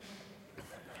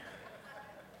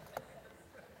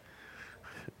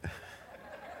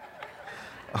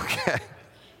Okay.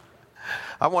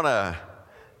 I want to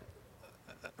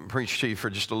preach to you for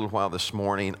just a little while this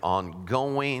morning on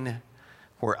going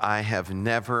where I have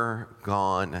never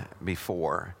gone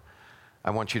before.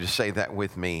 I want you to say that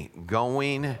with me.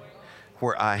 Going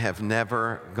where I have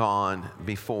never gone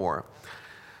before.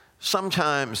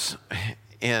 Sometimes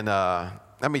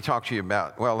let me talk to you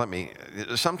about,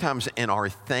 sometimes in our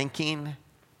thinking,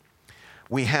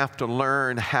 we have to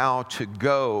learn how to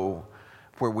go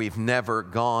where we've never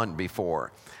gone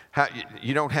before.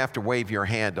 You don't have to wave your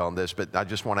hand on this, but I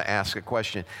just want to ask a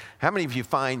question. How many of you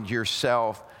find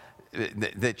yourself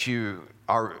that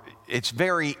it's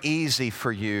very easy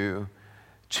for you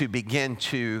to begin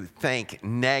to think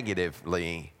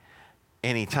negatively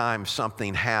anytime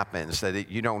something happens, that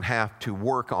you don't have to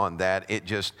work on that,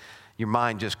 your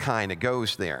mind just kind of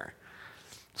goes there.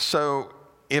 So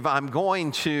if I'm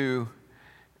going to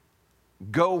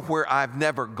go where I've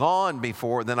never gone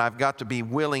before, then I've got to be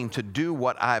willing to do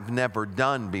what I've never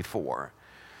done before.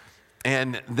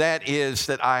 And that is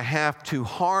that I have to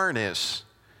harness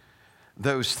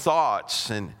those thoughts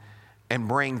and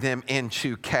bring them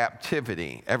into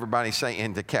captivity. Everybody say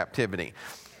into captivity.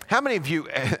 How many of you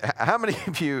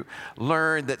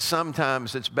learned that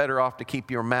sometimes it's better off to keep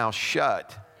your mouth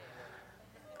shut?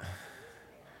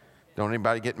 Don't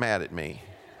anybody get mad at me.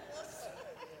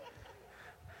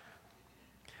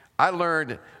 I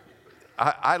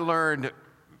learned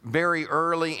very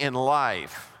early in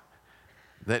life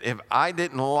that if I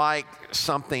didn't like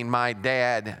something my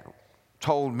dad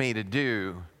told me to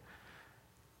do,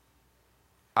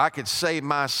 I could save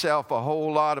myself a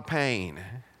whole lot of pain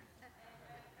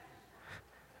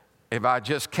if I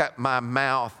just kept my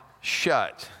mouth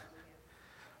shut.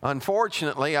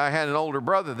 Unfortunately, I had an older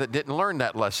brother that didn't learn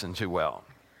that lesson too well.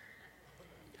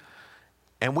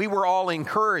 And we were all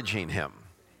encouraging him.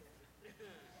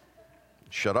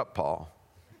 Shut up, Paul.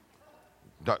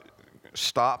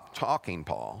 Stop talking,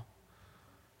 Paul.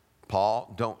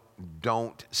 Paul,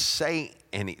 don't say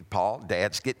any. Paul,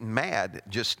 Dad's getting mad.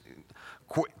 Just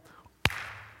quit.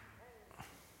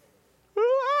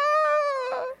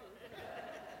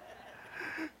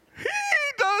 He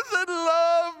doesn't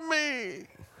love me.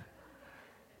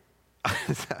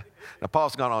 Now,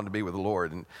 Paul's gone on to be with the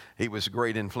Lord, and he was a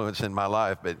great influence in my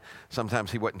life, but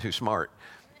sometimes he wasn't too smart.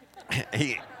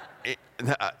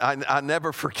 I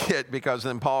never forget, because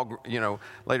then Paul,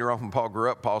 later on when Paul grew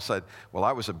up, Paul said, well,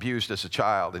 I was abused as a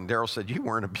child. And Daryl said, you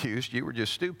weren't abused, you were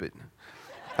just stupid.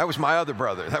 That was my other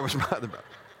brother.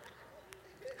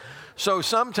 So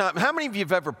sometimes, how many of you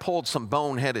have ever pulled some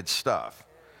boneheaded stuff?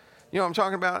 You know what I'm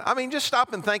talking about? I mean, just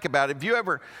stop and think about it. Have you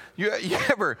ever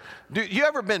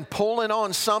been pulling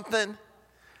on something?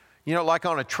 Like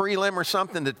on a tree limb or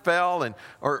something that fell,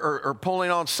 or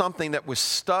pulling on something that was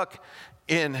stuck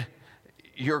in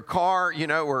your car,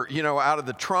 or out of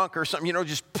the trunk or something,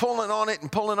 just pulling on it,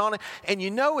 and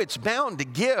it's bound to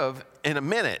give in a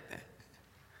minute.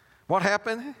 What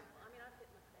happened?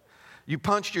 You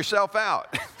punched yourself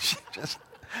out. Just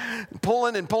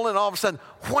pulling, all of a sudden,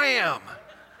 wham!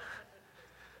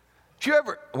 Did you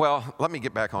ever? Well, let me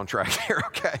get back on track here,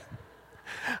 okay?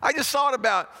 I just thought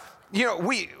about,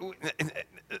 we've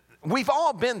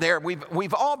all been there.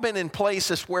 We've all been in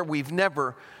places where we've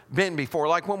never been before.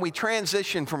 Like when we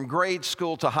transitioned from grade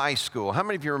school to high school. How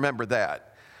many of you remember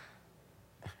that?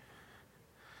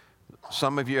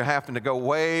 Some of you happen to go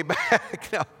way back.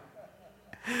 No,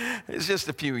 it's just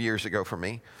a few years ago for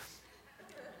me.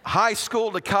 High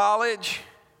school to college.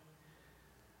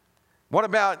 What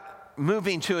about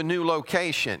moving to a new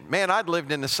location? Man, I'd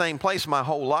lived in the same place my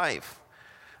whole life.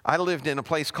 I lived in a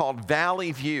place called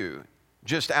Valley View,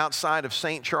 just outside of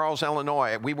St. Charles,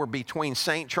 Illinois. We were between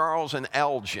St. Charles and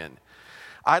Elgin.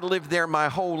 I lived there my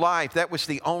whole life. That was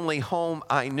the only home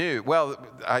I knew. Well,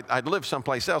 I'd lived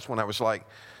someplace else when I was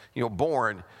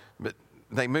born, but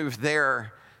they moved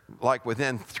there like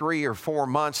within 3 or 4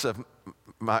 months of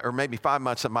or maybe 5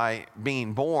 months of my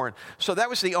being born. So that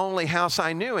was the only house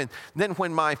I knew. And then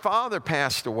when my father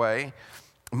passed away,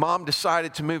 Mom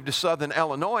decided to move to Southern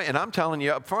Illinois. And I'm telling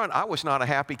you up front, I was not a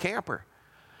happy camper.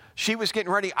 She was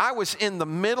getting ready. I was in the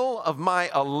middle of my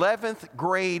 11th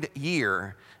grade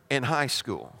year in high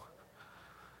school.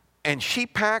 And she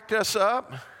packed us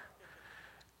up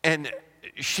and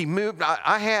she moved.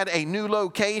 I had a new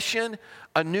location,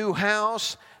 a new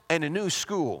house, and a new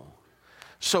school.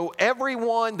 So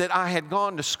everyone that I had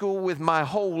gone to school with my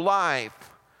whole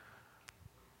life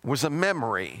was a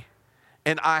memory.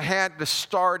 And I had to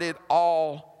start it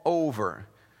all over.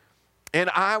 And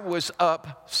I was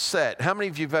upset. How many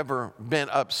of you have ever been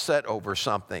upset over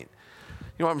something?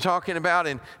 You know what I'm talking about?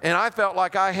 And I felt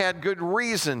like I had good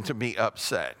reason to be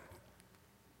upset.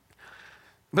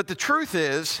 But the truth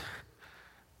is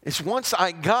once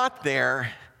I got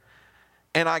there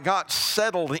and I got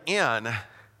settled in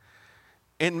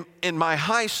my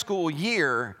high school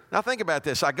year, now think about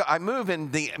this, I moved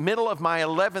in the middle of my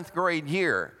 11th grade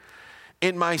year.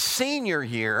 In my senior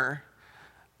year,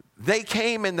 they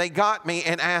came and they got me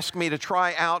and asked me to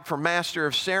try out for Master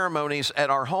of Ceremonies at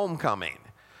our homecoming.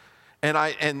 And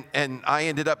I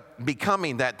ended up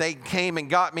becoming that. They came and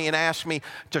got me and asked me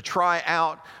to try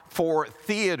out for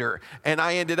theater. And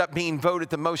I ended up being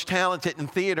voted the most talented in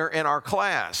theater in our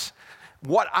class.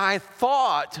 What I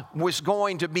thought was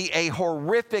going to be a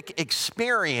horrific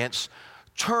experience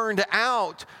turned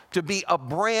out to be a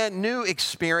brand new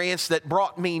experience that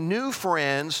brought me new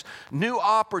friends, new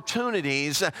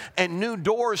opportunities, and new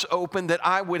doors open that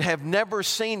I would have never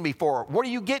seen before. What are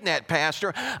you getting at,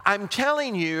 Pastor? I'm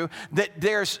telling you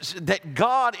that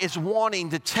God is wanting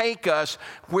to take us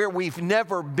where we've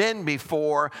never been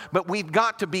before, but we've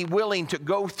got to be willing to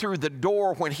go through the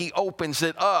door when He opens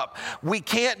it up. We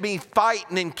can't be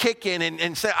fighting and kicking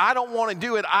and say, I don't want to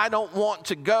do it, I don't want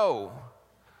to go.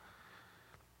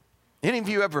 Any of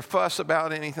you ever fuss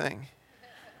about anything?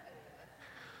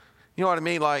 You know what I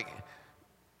mean? Like,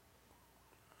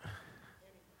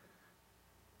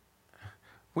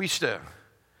 we used to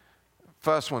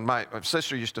fuss when my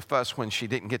sister used to fuss when she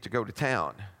didn't get to go to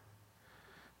town.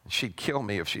 She'd kill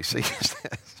me if she sees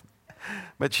this.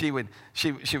 But she would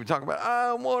talk about,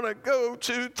 I want to go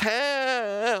to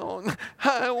town.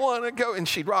 I want to go. And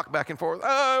she'd rock back and forth.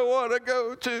 I want to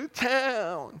go to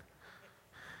town.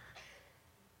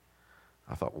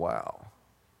 I thought, wow.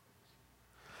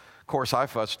 Of course, I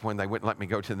fussed when they wouldn't let me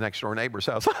go to the next door neighbor's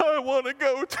house. I want to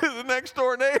go to the next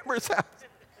door neighbor's house.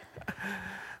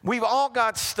 We've all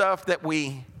got stuff that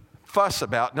we fuss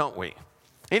about, don't we?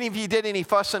 Any of you did any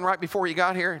fussing right before you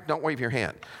got here? Don't wave your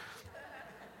hand.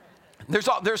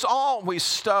 There's always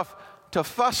stuff to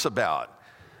fuss about.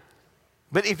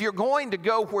 But if you're going to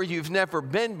go where you've never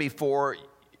been before,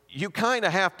 you kind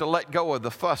of have to let go of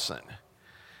the fussing.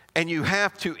 And you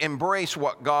have to embrace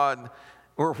what God,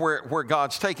 or where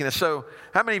God's taking us. So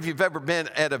how many of you have ever been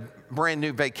at a brand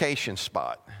new vacation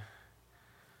spot?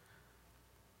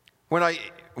 When I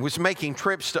was making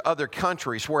trips to other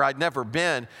countries where I'd never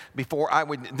been before,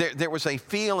 there was a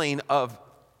feeling of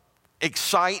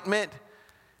excitement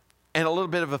and a little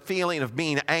bit of a feeling of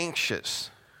being anxious.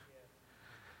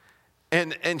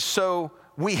 And so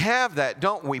we have that,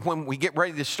 don't we? When we get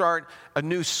ready to start a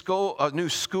new school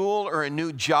or a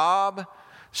new job,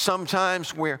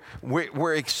 sometimes we're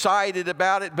excited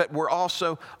about it, but we're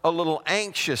also a little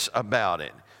anxious about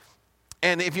it.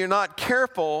 And if you're not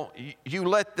careful, you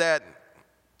let that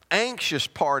anxious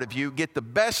part of you get the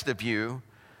best of you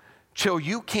till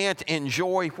you can't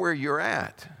enjoy where you're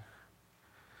at.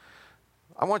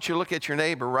 I want you to look at your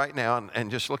neighbor right now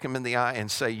and just look him in the eye and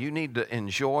say, you need to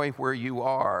enjoy where you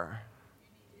are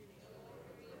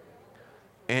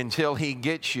until He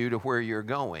gets you to where you're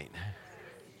going.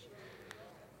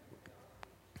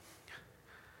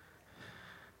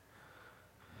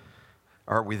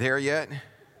 Are we there yet?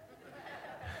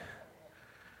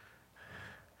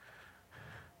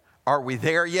 Are we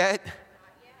there yet?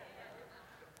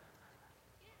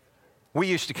 We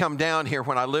used to come down here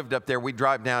when I lived up there. We'd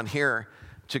drive down here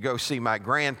to go see my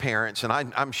grandparents. And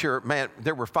I'm sure, man,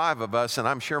 there were 5 of us, and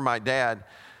I'm sure my dad,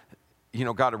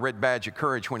 got a red badge of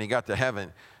courage when he got to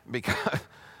heaven, because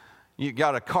you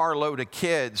got a carload of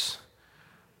kids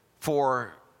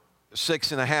for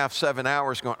 6.5, 7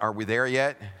 hours going, are we there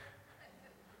yet?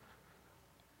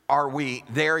 Are we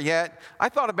there yet? I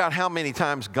thought about how many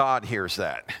times God hears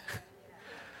that.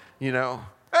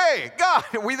 Hey, God,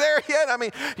 are we there yet? I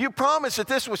mean, you promised that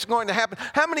this was going to happen.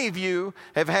 How many of you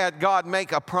have had God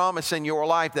make a promise in your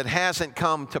life that hasn't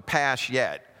come to pass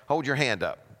yet? Hold your hand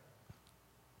up.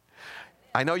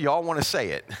 I know you all want to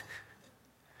say it.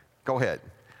 Go ahead.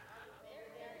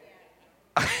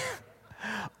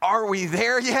 Are we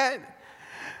there yet?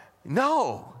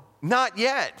 No, not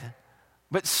yet,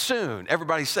 but soon.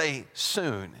 Everybody say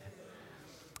soon.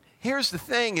 Here's the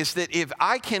thing is that if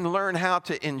I can learn how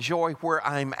to enjoy where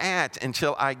I'm at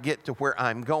until I get to where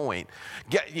I'm going,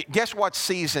 guess what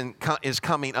season is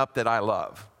coming up that I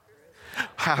love?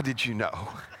 How did you know?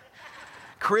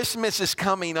 Christmas is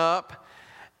coming up,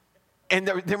 and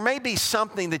there may be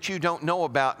something that you don't know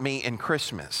about me in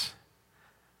Christmas.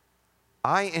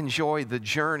 I enjoy the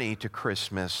journey to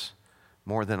Christmas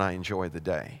more than I enjoy the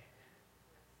day.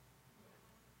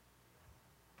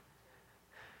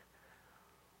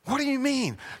 What do you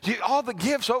mean? All the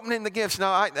gifts, opening the gifts.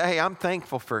 Now, I'm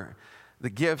thankful for the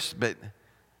gifts, but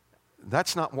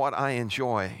that's not what I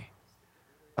enjoy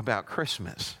about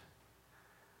Christmas.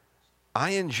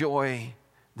 I enjoy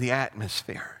the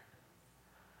atmosphere.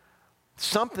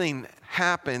 Something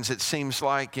happens, it seems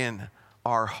like, in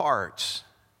our hearts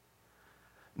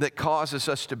that causes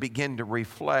us to begin to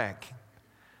reflect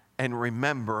and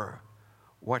remember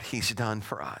what He's done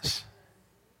for us.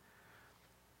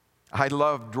 I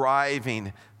love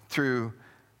driving through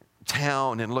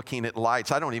town and looking at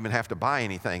lights. I don't even have to buy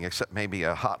anything except maybe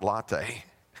a hot latte.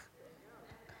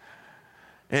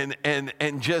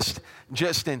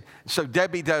 So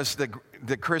Debbie does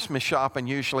the Christmas shopping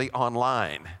usually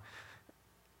online.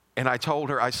 And I told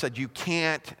her, I said, you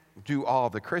can't do all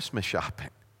the Christmas shopping.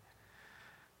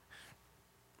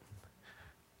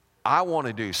 I want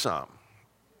to do some.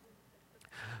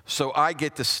 So I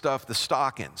get to stuff the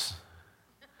stockings.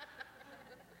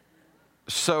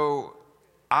 So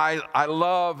I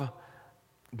love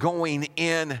going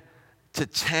in to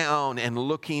town and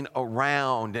looking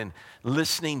around and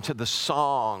listening to the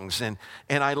songs. And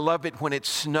I love it when it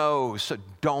snows, so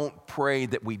don't pray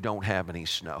that we don't have any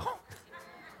snow.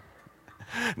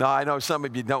 Now, I know some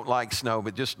of you don't like snow,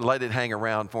 but just let it hang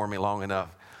around for me long enough.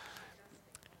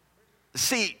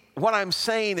 See, what I'm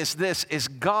saying is this, is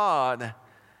God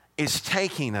is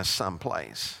taking us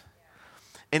someplace.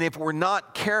 And if we're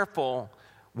not careful,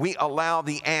 we allow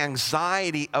the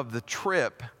anxiety of the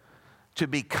trip to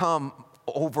become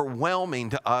overwhelming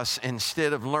to us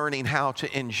instead of learning how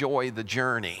to enjoy the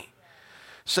journey.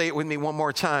 Say it with me one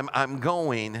more time. I'm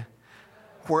going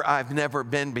where I've never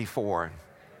been before.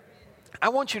 I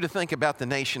want you to think about the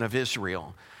nation of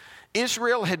Israel.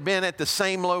 Israel had been at the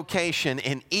same location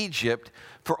in Egypt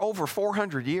for over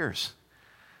 400 years.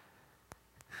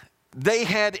 They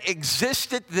had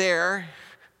existed there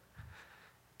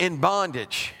in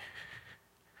bondage.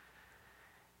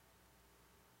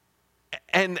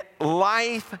 And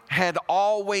life had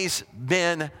always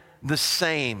been the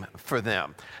same for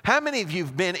them. How many of you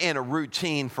have been in a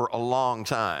routine for a long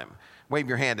time? Wave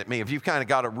your hand at me. If you've kind of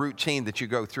got a routine that you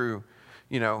go through,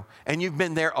 and you've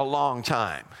been there a long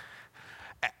time.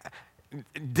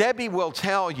 Debbie will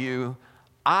tell you,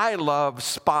 I love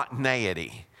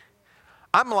spontaneity.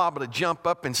 I'm liable to jump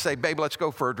up and say, babe, let's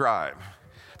go for a drive.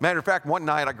 Matter of fact, one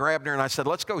night I grabbed her and I said,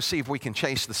 let's go see if we can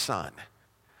chase the sun.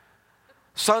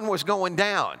 Sun was going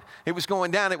down. It was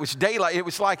going down. It was daylight. It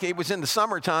was like it was in the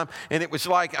summertime, and it was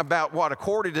like about,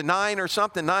 8:45 or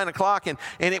something, 9 o'clock, and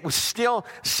it was still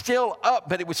up,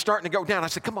 but it was starting to go down. I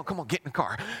said, come on, get in the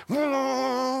car.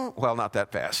 Well, not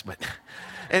that fast, but...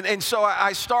 And so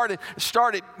I started.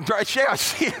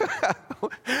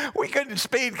 We couldn't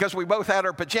speed because we both had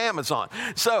our pajamas on.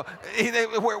 So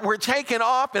we're taking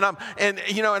off, and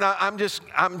I'm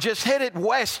just headed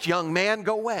west, young man.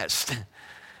 Go west,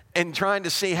 and trying to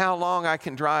see how long I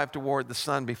can drive toward the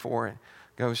sun before it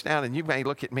goes down. And you may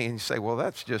look at me and say, "Well,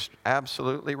 that's just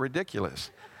absolutely ridiculous."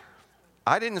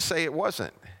 I didn't say it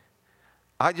wasn't.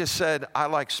 I just said I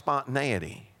like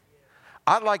spontaneity.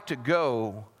 I like to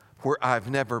go where I've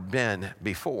never been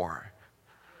before,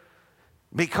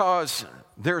 because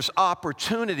there's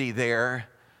opportunity there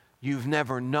you've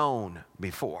never known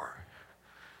before.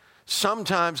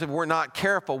 Sometimes if we're not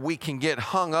careful, we can get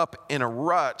hung up in a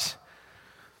rut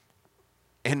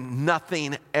and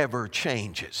nothing ever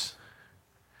changes.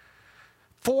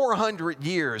 400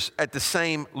 years at the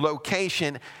same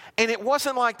location, and it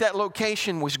wasn't like that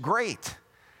location was great.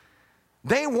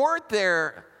 They weren't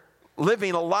there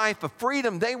living a life of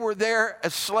freedom. They were there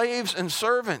as slaves and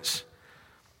servants.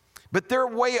 But their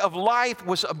way of life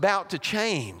was about to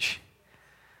change.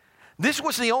 This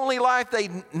was the only life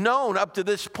they'd known up to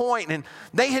this point, and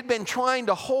they had been trying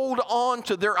to hold on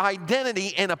to their identity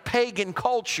in a pagan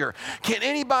culture. Can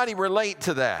anybody relate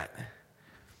to that?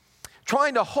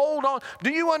 Trying to hold on. Do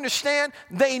you understand?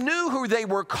 They knew who they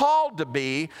were called to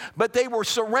be, but they were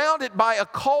surrounded by a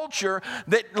culture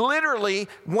that literally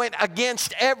went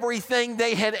against everything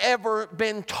they had ever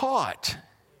been taught.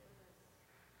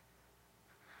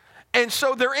 And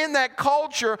so they're in that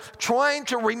culture trying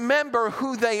to remember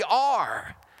who they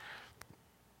are.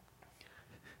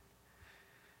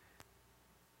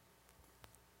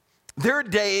 Their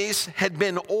days had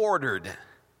been ordered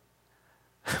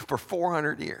for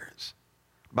 400 years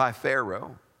by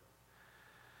Pharaoh.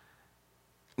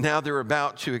 Now they're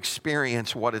about to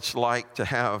experience what it's like to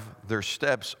have their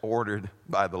steps ordered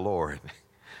by the Lord.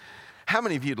 How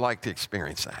many of you'd like to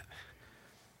experience that?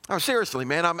 Oh, seriously,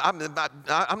 man, I'm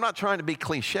not trying to be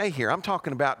cliche here. I'm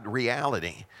talking about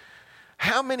reality.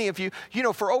 How many of you,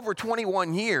 for over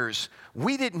 21 years,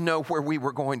 we didn't know where we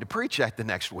were going to preach at the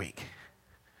next week.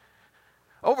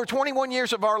 Over 21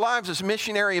 years of our lives as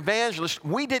missionary evangelists,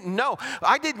 we didn't know.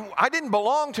 I didn't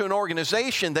belong to an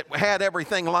organization that had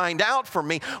everything lined out for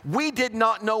me. We did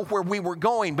not know where we were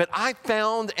going, but I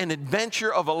found an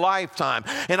adventure of a lifetime.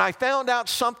 And I found out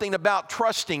something about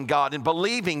trusting God and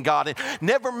believing God and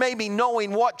never maybe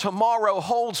knowing what tomorrow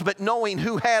holds, but knowing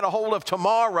who had a hold of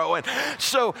tomorrow. And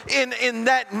so in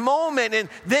that moment, and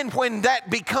then when that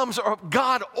becomes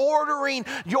God ordering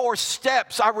your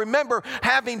steps, I remember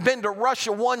having been to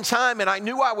Russia one time, and I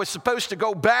knew I was supposed to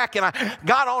go back, and I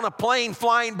got on a plane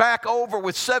flying back over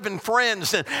with 7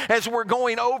 friends, and as we're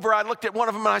going over, I looked at one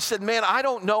of them and I said, man, I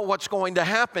don't know what's going to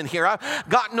happen here. I've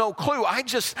got no clue. I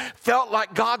just felt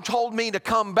like God told me to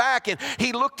come back, and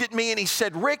he looked at me and he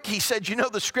said, Rick, he said, you know,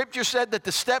 the scripture said that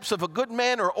the steps of a good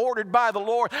man are ordered by the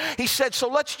Lord. He said, so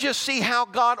let's just see how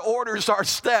God orders our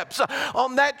steps.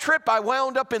 On that trip, I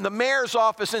wound up in the mayor's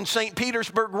office in St.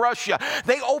 Petersburg, Russia.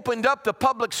 They opened up the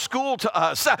public school to us.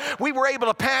 We were able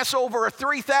to pass over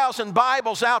 3,000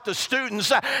 Bibles out to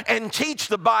students and teach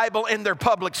the Bible in their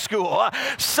public school.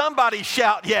 Somebody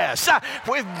shout yes.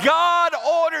 With God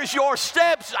orders your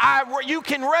steps, you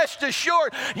can rest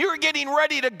assured you're getting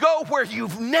ready to go where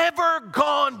you've never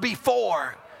gone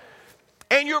before.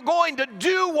 And you're going to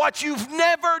do what you've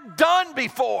never done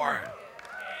before.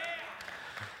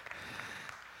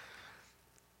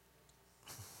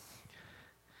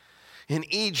 In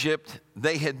Egypt,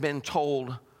 they had been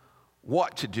told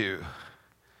what to do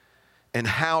and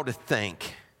how to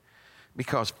think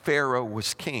because Pharaoh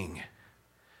was king.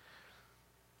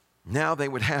 Now they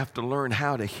would have to learn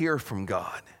how to hear from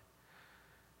God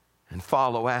and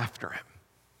follow after him.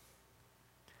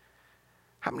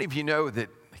 How many of you know that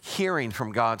hearing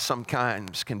from God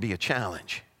sometimes can be a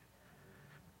challenge?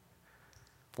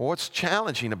 Well, what's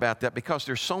challenging about that? Because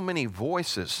there's so many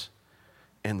voices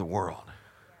in the world.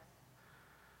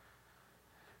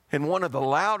 And one of the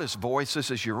loudest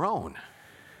voices is your own.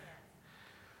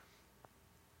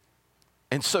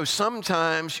 And so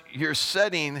sometimes you're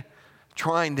sitting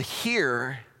trying to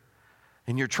hear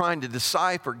and you're trying to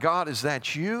decipher, God, is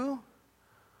that you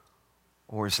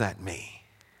or is that me?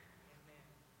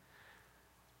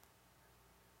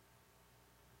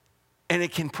 And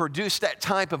it can produce that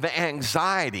type of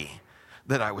anxiety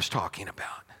that I was talking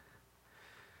about.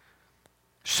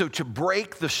 So to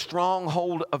break the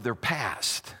stronghold of their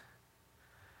past,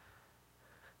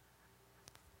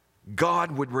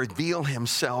 God would reveal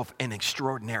himself in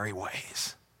extraordinary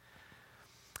ways.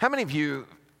 How many of you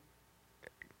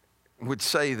would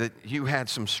say that you had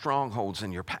some strongholds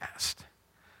in your past?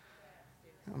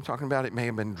 I'm talking about it may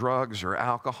have been drugs or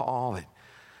alcohol. It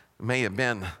may have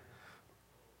been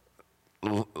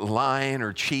lying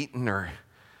or cheating or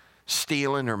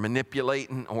stealing or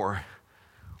manipulating or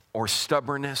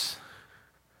stubbornness.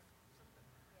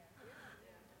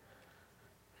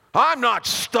 I'm not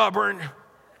stubborn.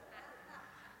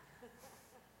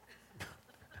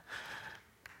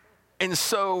 And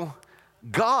so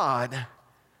God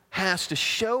has to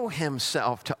show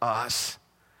himself to us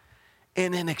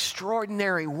in an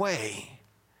extraordinary way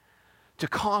to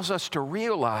cause us to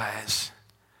realize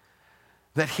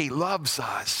that he loves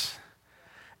us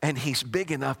and he's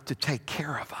big enough to take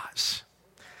care of us.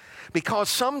 Because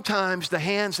sometimes the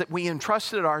hands that we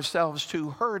entrusted ourselves to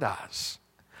hurt us,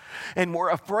 and we're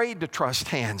afraid to trust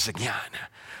hands again.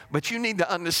 But you need to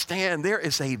understand there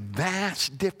is a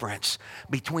vast difference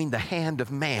between the hand of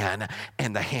man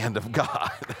and the hand of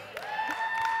God.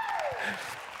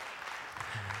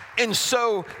 And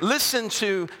so listen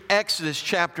to Exodus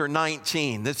chapter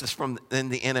 19. This is in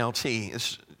the NLT.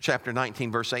 It's chapter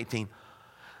 19, verse 18.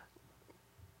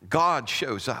 God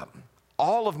shows up.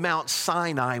 All of Mount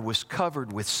Sinai was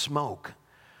covered with smoke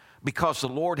because the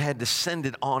Lord had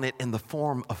descended on it in the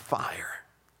form of fire.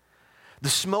 The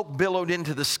smoke billowed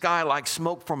into the sky like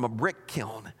smoke from a brick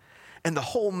kiln, and the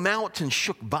whole mountain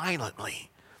shook violently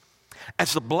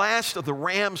as the blast of the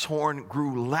ram's horn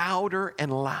grew louder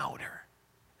and louder.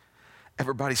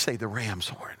 Everybody say the ram's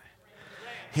horn.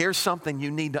 Here's something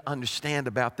you need to understand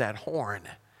about that horn.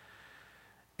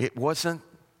 It wasn't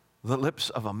the lips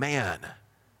of a man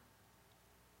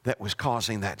that was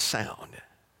causing that sound.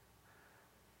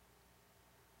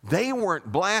 They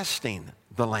weren't blasting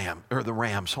the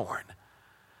ram's horn.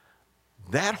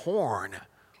 That horn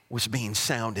was being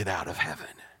sounded out of heaven.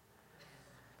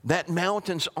 That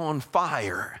mountain's on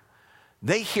fire.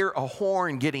 They hear a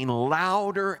horn getting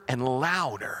louder and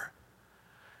louder.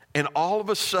 And all of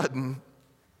a sudden,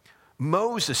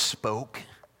 Moses spoke,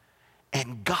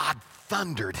 and God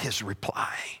thundered his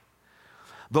reply.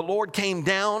 The Lord came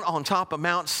down on top of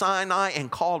Mount Sinai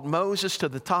and called Moses to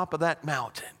the top of that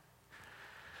mountain.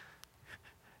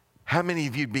 How many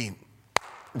of you'd be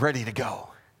ready to go.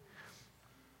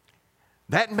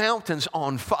 That mountain's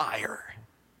on fire.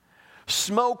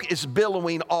 Smoke is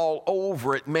billowing all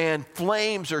over it, man.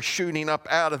 Flames are shooting up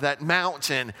out of that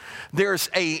mountain. There's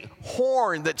a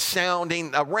horn that's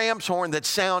sounding, a ram's horn that's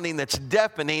sounding, that's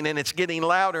deafening, and it's getting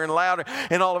louder and louder.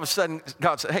 And all of a sudden,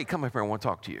 God said, hey, come up here, I want to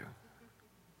talk to you.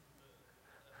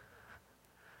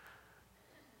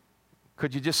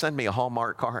 Could you just send me a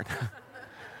Hallmark card?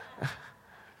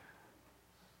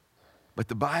 But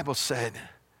the Bible said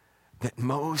that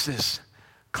Moses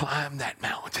climbed that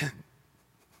mountain.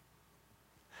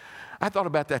 I thought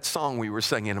about that song we were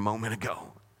singing a moment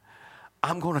ago.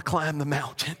 I'm going to climb the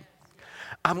mountain.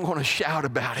 I'm going to shout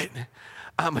about it.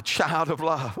 I'm a child of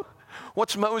love.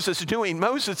 What's Moses doing?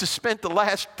 Moses has spent the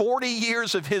last 40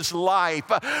 years of his life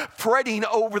fretting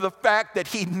over the fact that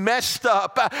he messed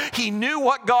up. He knew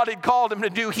what God had called him to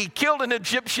do. He killed an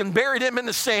Egyptian, buried him in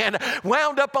the sand,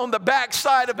 wound up on the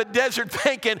backside of a desert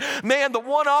thinking, man, the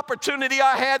one opportunity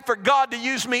I had for God to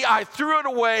use me, I threw it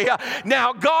away.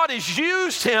 Now God has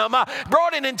used him,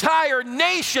 brought an entire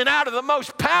nation out of the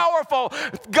most powerful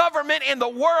government in the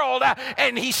world,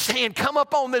 and he's saying, come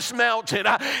up on this mountain.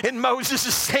 And Moses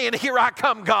is saying, here I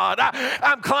come, God.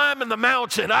 I'm climbing the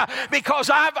mountain because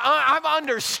I've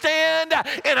understand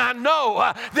and I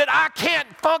know that I can't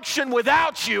function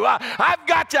without you. I've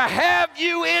got to have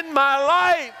you in my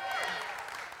life.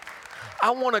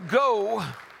 I want to go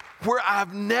where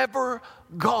I've never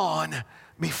gone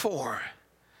before.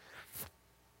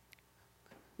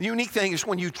 The unique thing is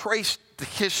when you trace the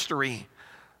history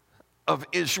of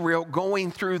Israel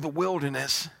going through the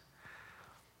wilderness,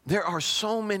 there are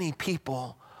so many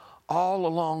people all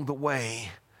along the way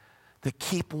that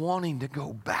keep wanting to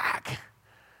go back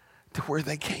to where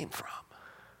they came from.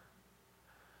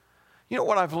 You know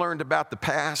what I've learned about the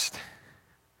past?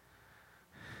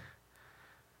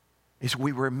 Is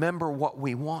we remember what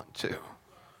we want to.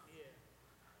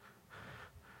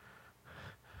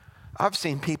 I've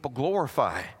seen people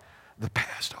glorify the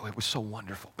past. Oh, it was so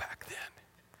wonderful back then.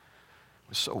 It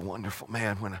was so wonderful,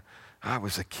 man, when I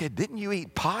was a kid. Didn't you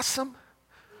eat possum?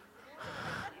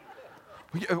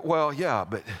 Well, yeah,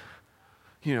 but,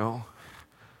 you know,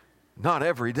 not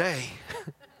every day.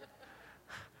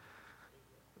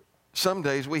 Some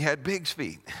days we had pig's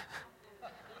feet.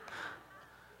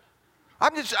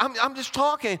 I'm just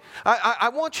talking. I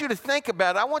want you to think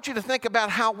about it. I want you to think about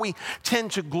how we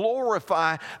tend to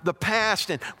glorify the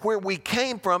past and where we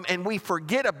came from, and we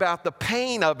forget about the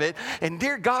pain of it. And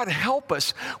dear God, help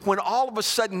us when all of a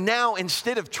sudden now,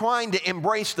 instead of trying to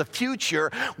embrace the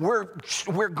future, we're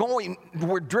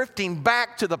drifting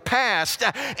back to the past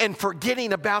and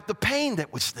forgetting about the pain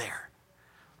that was there.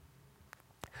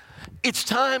 It's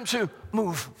time to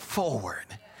move forward.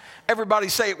 Everybody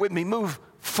say it with me, move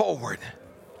forward.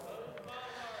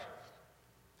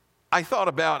 I thought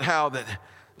about how that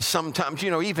sometimes,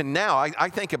 you know, even now, I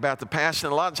think about the past,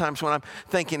 and a lot of times when I'm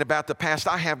thinking about the past,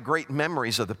 I have great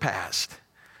memories of the past.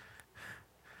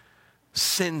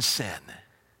 Sin.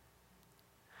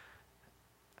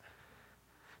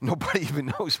 Nobody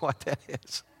even knows what that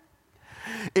is.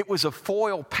 It was a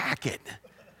foil packet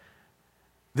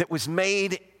that was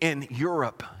made in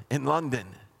Europe, in London,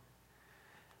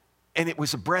 and it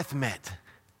was a breath mint.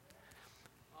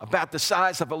 About the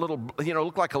size of a little, you know,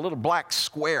 looked like a little black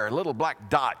square, a little black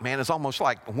dot, man. It's almost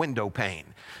like a window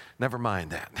pane. Never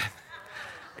mind that.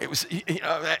 It was, you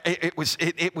know,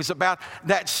 it was about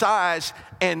that size,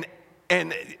 and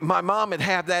my mom would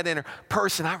have that in her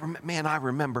purse, and I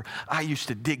remember I used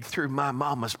to dig through my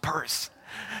mama's purse,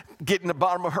 get in the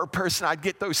bottom of her purse, and I'd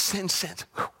get those sin cents.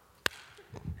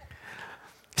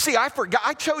 See, I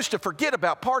chose to forget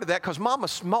about part of that because Mama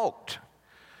smoked.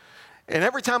 And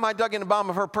every time I dug in the bottom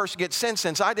of her purse to get sin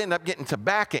cents, I'd end up getting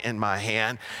tobacco in my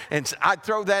hand. And I'd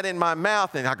throw that in my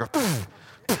mouth, and I'd go, poof,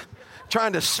 poof,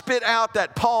 trying to spit out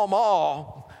that Pall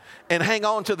Mall and hang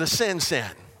on to the sin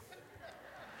cent.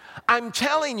 I'm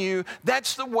telling you,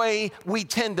 that's the way we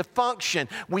tend to function.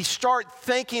 We start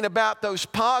thinking about those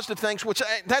positive things, which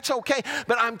that's okay.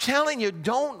 But I'm telling you,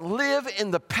 don't live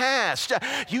in the past.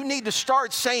 You need to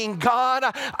start saying, God,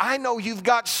 I know you've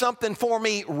got something for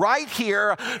me right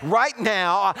here, right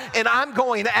now, and I'm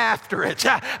going after it.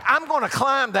 I'm going to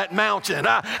climb that mountain.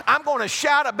 I'm going to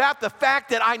shout about the fact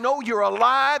that I know you're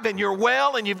alive and you're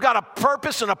well and you've got a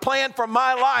purpose and a plan for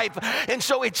my life. And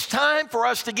so it's time for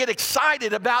us to get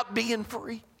excited about being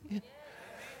free.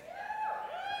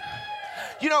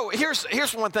 You know, here's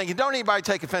one thing. Don't anybody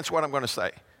take offense to what I'm going to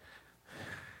say.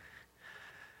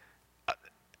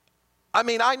 I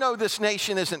mean, I know this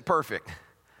nation isn't perfect.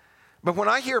 But when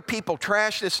I hear people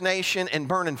trash this nation and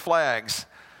burning flags,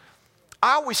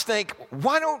 I always think,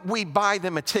 why don't we buy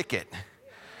them a ticket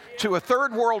to a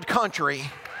third world country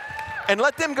and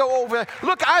let them go over there?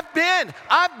 Look, I've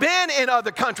been in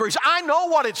other countries. I know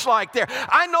what it's like there.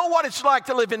 I know what it's like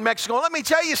to live in Mexico. Let me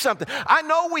tell you something. I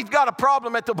know we've got a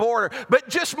problem at the border, but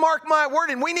just mark my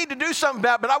word, and we need to do something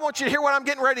about it. But I want you to hear what I'm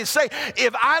getting ready to say.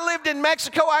 If I lived in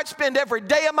Mexico, I'd spend every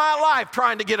day of my life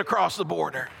trying to get across the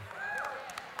border.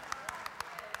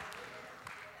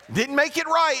 Didn't make it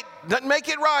right. Doesn't make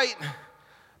it right.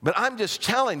 But I'm just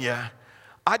telling you,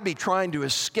 I'd be trying to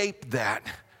escape that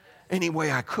any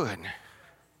way I could.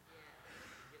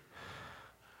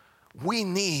 We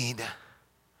need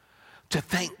to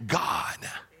thank God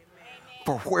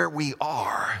for where we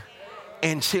are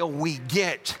until we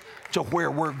get to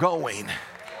where we're going.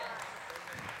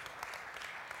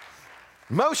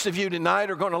 Most of you tonight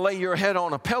are going to lay your head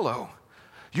on a pillow.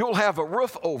 You'll have a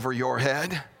roof over your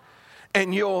head,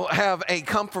 and you'll have a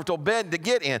comfortable bed to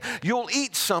get in. You'll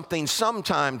eat something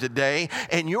sometime today,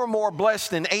 and you're more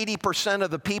blessed than 80%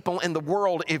 of the people in the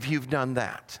world if you've done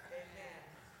that.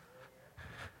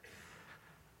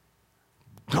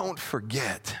 Don't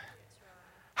forget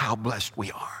how blessed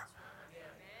we are.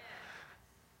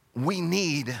 We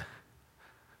need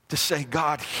to say,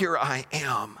 God, here I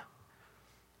am.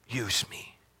 Use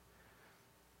me.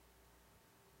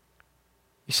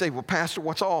 You say, well, Pastor,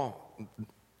 what's all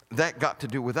that got to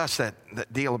do with us, that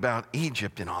deal about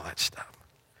Egypt and all that stuff?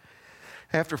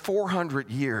 After 400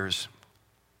 years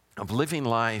of living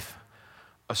life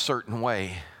a certain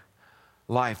way,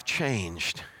 life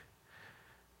changed,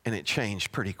 and it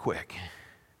changed pretty quick.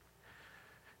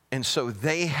 And so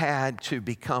they had to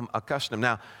become accustomed.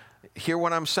 Now, hear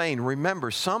what I'm saying.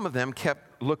 Remember, some of them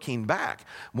kept looking back,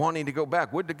 wanting to go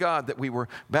back. Would to God that we were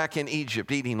back in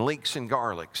Egypt eating leeks and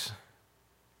garlics.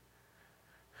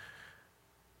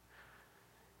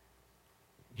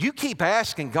 You keep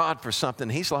asking God for something,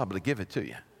 He's liable to give it to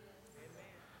you.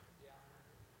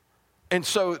 And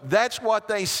so that's what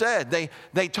they said.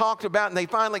 They talked about, and they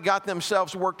finally got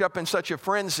themselves worked up in such a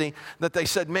frenzy that they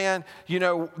said, man, you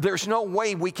know, there's no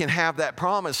way we can have that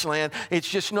promised land. It's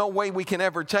just no way we can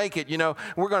ever take it. You know,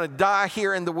 we're going to die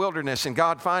here in the wilderness. And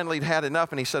God finally had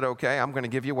enough, and He said, okay, I'm going to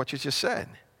give you what you just said.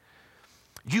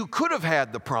 You could have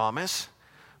had the promise,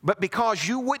 but because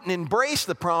you wouldn't embrace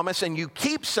the promise and you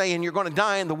keep saying you're going to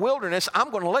die in the wilderness,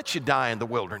 I'm going to let you die in the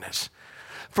wilderness.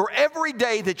 For every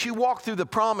day that you walked through the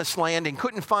promised land and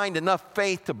couldn't find enough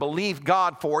faith to believe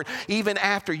God for it, even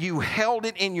after you held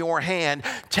it in your hand,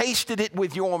 tasted it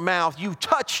with your mouth, you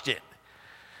touched it,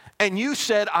 and you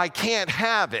said, I can't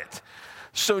have it.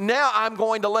 So now I'm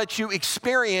going to let you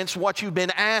experience what you've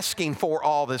been asking for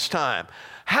all this time.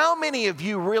 How many of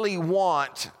you really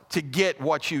want to get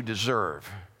what you deserve?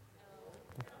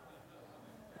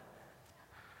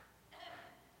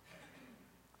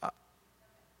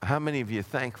 How many of you are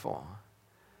thankful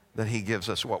that He gives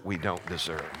us what we don't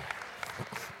deserve?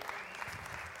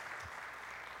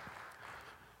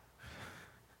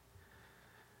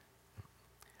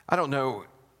 I don't know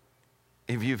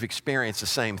if you've experienced the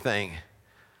same thing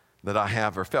that I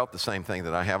have or felt the same thing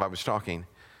that I have. I was talking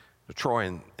to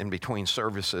Troy in between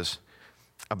services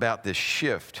about this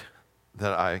shift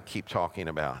that I keep talking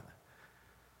about,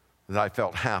 that I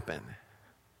felt happen.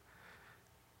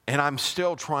 And I'm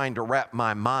still trying to wrap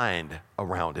my mind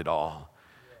around it all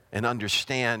and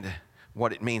understand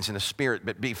what it means in the spirit.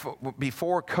 But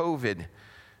before COVID,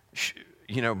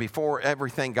 you know, before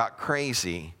everything got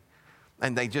crazy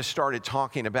and they just started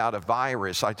talking about a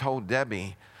virus, I told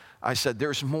Debbie, I said,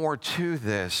 there's more to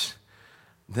this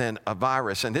than a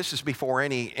virus. And this is before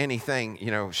anything,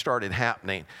 you know, started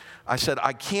happening. I said,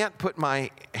 I can't put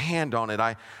my hand on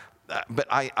it. But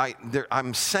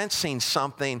I'm sensing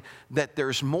something that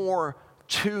there's more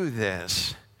to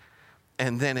this.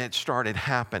 And then it started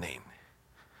happening.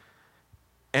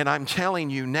 And I'm telling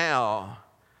you now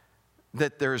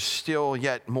that there's still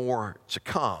yet more to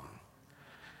come.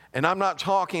 And I'm not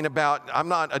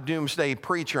a doomsday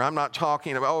preacher. I'm not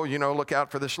talking about, oh, you know, look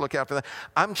out for this, look out for that.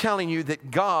 I'm telling you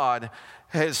that God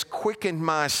has quickened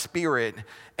my spirit.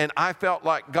 And I felt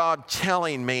like God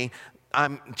telling me,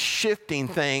 I'm shifting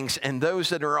things, and those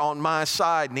that are on my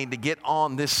side need to get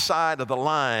on this side of the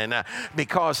line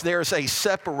because there's a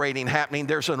separating happening.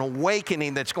 There's an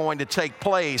awakening that's going to take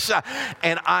place,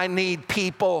 and I need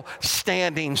people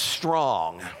standing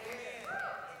strong.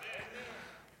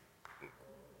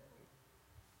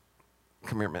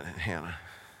 Come here a minute, Hannah.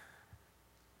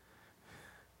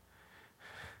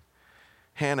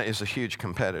 Hannah is a huge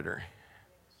competitor.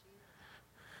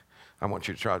 I want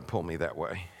you to try to pull me that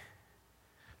way.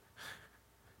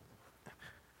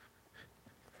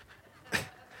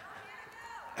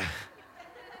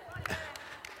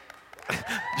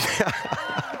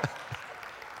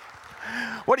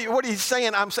 are you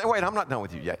saying? I'm saying, wait, I'm not done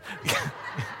with you yet.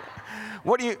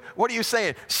 What are you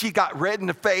saying? She got red in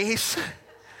the face.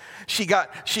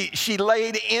 She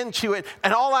laid into it,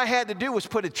 and all I had to do was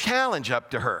put a challenge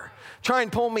up to her. Try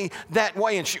and pull me that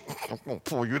way, and I'm going to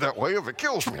pull you that way if it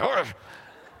kills me.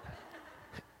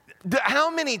 How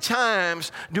many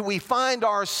times do we find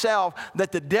ourselves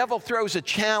that the devil throws a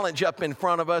challenge up in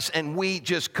front of us and we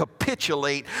just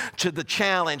capitulate to the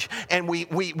challenge and we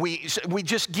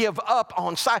just give up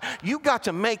on sight? You got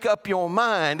to make up your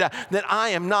mind that I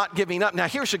am not giving up. Now,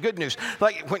 here's the good news.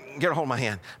 Get a hold of my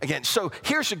hand again. So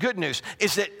here's the good news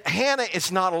is that Hannah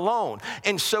is not alone.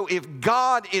 And so if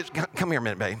God is, come here a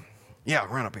minute, babe. Yeah,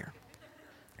 run up here.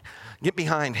 Get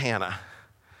behind Hannah.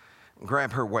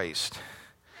 Grab her waist.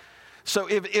 So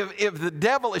if the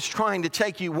devil is trying to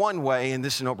take you one way, and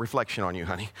this is no reflection on you,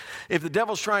 honey. If the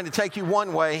devil's trying to take you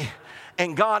one way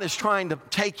and God is trying to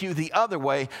take you the other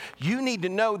way, you need to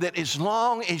know that as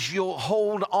long as you'll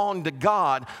hold on to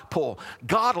God,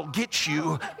 God will get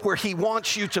you where he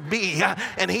wants you to be,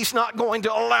 and he's not going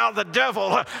to allow the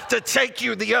devil to take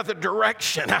you the other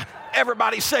direction.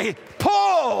 Everybody say,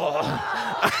 pull.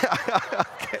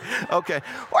 Okay.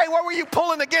 Wait, what were you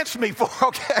pulling against me for?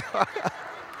 Okay.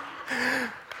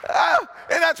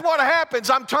 And that's what happens.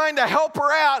 I'm trying to help her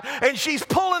out, and she's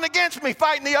pulling against me,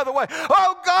 fighting the other way.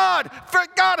 Oh, God,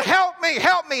 help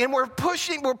me. And we're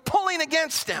pulling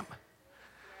against him.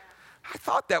 I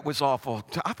thought that was awful.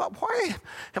 I thought, why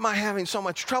am I having so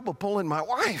much trouble pulling my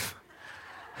wife?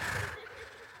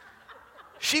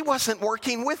 She wasn't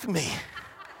working with me.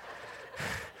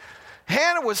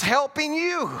 Hannah was helping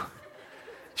you.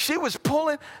 She was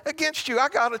pulling against you. I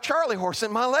got a Charlie horse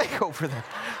in my leg over there.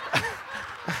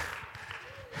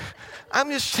 I'm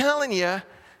just telling you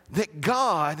that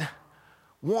God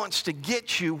wants to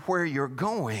get you where you're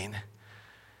going,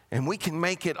 and we can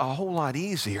make it a whole lot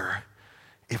easier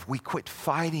if we quit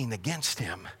fighting against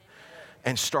him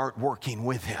and start working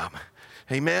with him.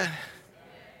 Amen?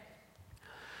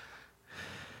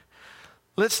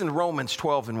 Listen to Romans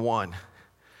 12:1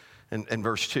 and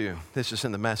verse 2. This is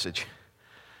in the Message.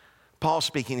 Paul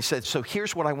speaking, he said, so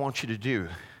here's what I want you to do.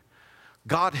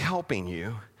 God helping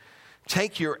you,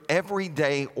 take your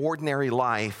everyday, ordinary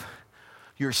life,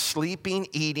 your sleeping,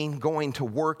 eating, going to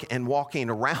work, and walking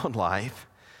around life,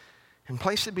 and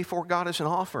place it before God as an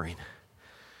offering.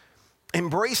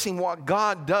 Embracing what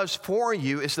God does for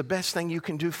you is the best thing you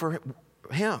can do for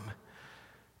him.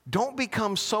 Don't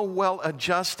become so well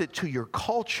adjusted to your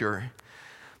culture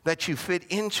that you fit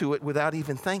into it without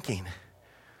even thinking.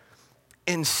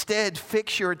 Instead,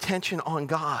 fix your attention on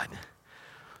God.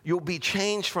 You'll be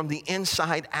changed from the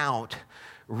inside out.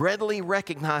 Readily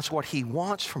recognize what he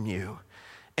wants from you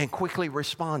and quickly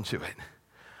respond to it.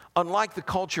 Unlike the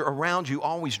culture around you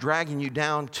always dragging you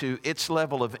down to its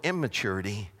level of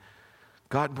immaturity,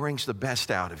 God brings the best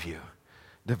out of you,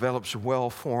 develops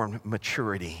well-formed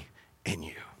maturity in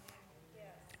you.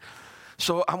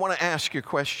 So I want to ask you a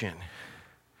question.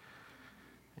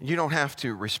 You don't have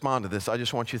to respond to this. I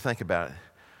just want you to think about it.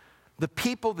 The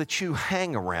people that you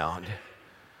hang around,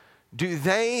 do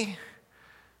they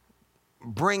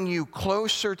bring you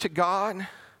closer to God,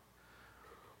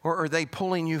 or are they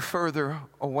pulling you further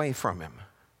away from him?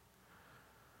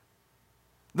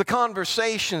 The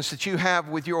conversations that you have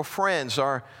with your friends,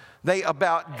 are they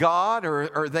about God, or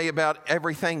are they about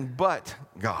everything but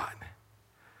God?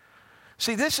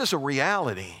 See, this is a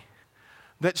reality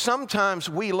that sometimes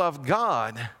we love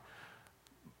God,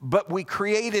 but we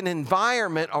create an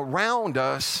environment around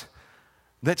us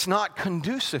that's not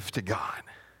conducive to God.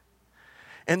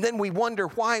 And then we wonder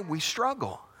why we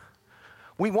struggle.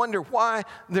 We wonder why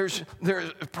there's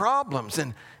problems.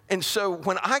 And so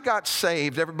when I got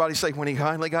saved, everybody say, when he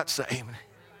finally got saved,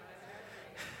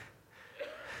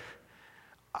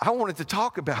 I wanted to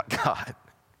talk about God.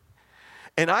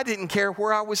 And I didn't care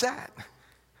where I was at.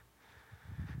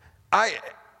 I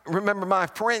remember my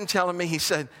friend telling me, he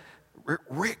said,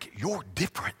 Rick, you're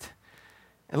different.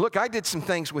 And look, I did some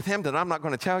things with him that I'm not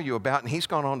going to tell you about, and he's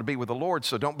gone on to be with the Lord,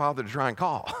 so don't bother to try and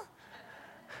call.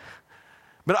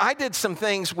 But I did some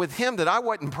things with him that I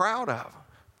wasn't proud of.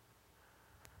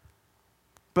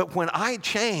 But when I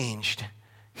changed,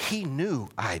 he knew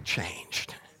I'd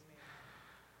changed.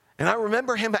 And I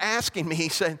remember him asking me, he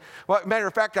said, well, matter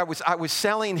of fact, I was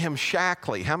selling him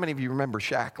Shackley. How many of you remember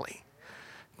Shackley?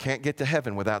 Can't get to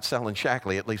heaven without selling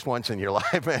Shackley at least once in your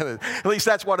life. At least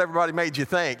that's what everybody made you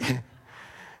think.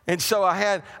 And so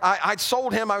I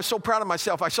sold him, I was so proud of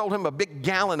myself, I sold him a big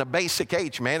gallon of Basic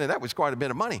H, man, and that was quite a bit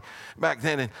of money back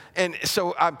then. And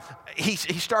so he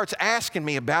starts asking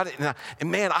me about it,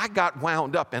 and man, I got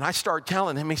wound up, and I start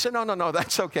telling him. He said, no,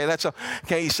 that's okay, that's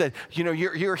okay. He said,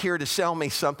 you're here to sell me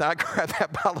something. I grabbed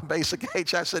that bottle of Basic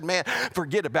H. I said, man,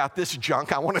 forget about this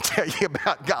junk. I want to tell you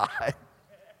about God.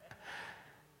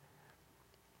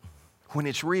 When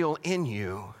it's real in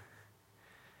you,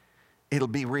 it'll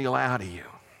be real out of you.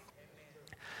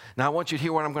 Now, I want you to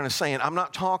hear what I'm going to say, and I'm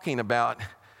not talking about,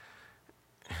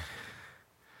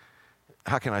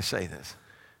 how can I say this?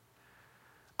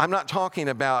 I'm not talking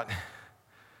about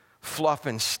fluff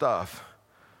and stuff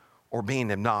or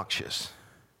being obnoxious.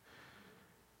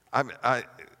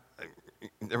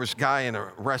 There was a guy in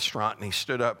a restaurant, and he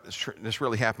stood up. This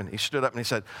really happened. He stood up and he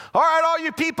said, all right, all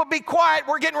you people, be quiet.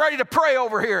 We're getting ready to pray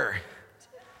over here.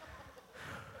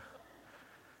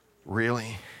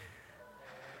 Really?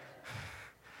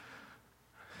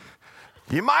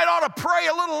 You might ought to pray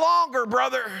a little longer,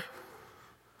 brother,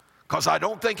 because I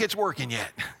don't think it's working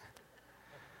yet.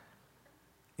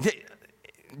 Do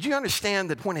you understand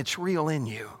that when it's real in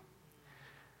you,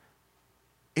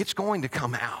 it's going to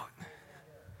come out?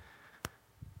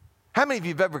 How many of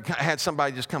you have ever had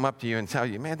somebody just come up to you and tell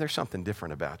you, man, there's something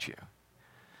different about you?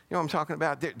 You know what I'm talking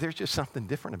about? There's just something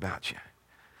different about you.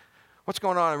 What's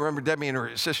going on? I remember Debbie and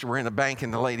her sister were in a bank,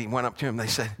 and the lady went up to him. They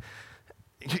said,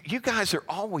 you guys are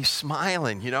always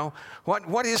smiling,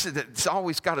 What is it that's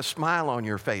always got a smile on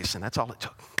your face? And that's all it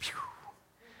took.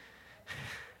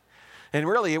 And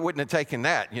really, it wouldn't have taken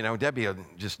that. Debbie will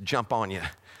just jump on you.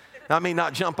 I mean,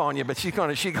 not jump on you, but she's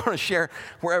going to share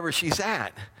wherever she's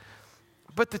at.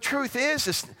 But the truth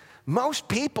is most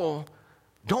people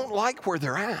don't like where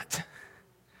they're at.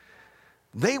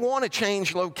 They want to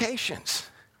change locations.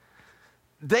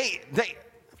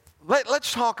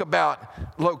 Let's talk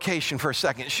about location for a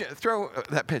second. Throw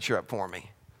that picture up for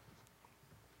me.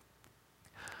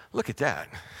 Look at that.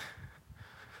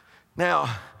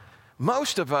 Now,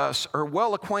 most of us are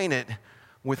well acquainted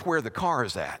with where the car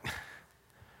is at.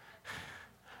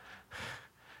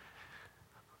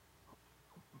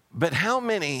 But how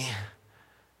many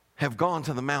have gone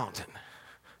to the mountain?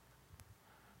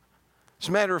 As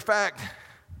a matter of fact,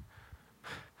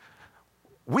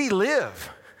 we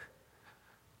live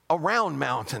around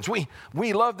mountains. We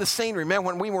love the scenery. Man,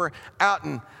 when we were out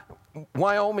in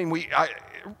Wyoming, I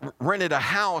rented a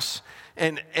house,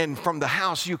 and from the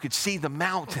house you could see the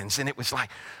mountains, and it was like,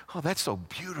 oh, that's so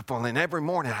beautiful. And every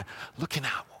morning I'm looking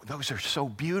out, those are so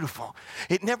beautiful.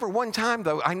 I never one time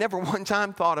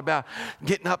thought about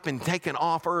getting up and taking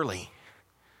off early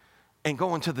and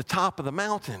going to the top of the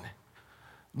mountain,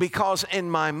 because in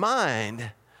my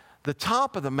mind, the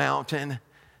top of the mountain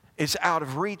is out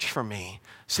of reach for me.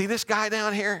 See this guy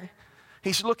down here?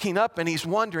 He's looking up and he's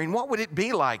wondering, what would it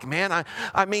be like, man?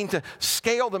 I mean, to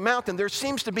scale the mountain. There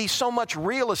seems to be so much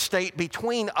real estate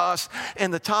between us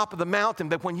and the top of the mountain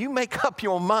that when you make up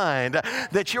your mind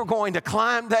that you're going to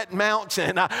climb that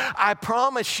mountain, I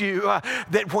promise you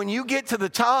that when you get to the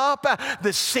top,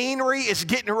 the scenery is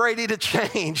getting ready to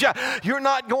change. You're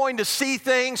not going to see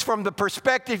things from the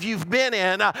perspective you've been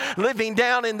in living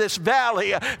down in this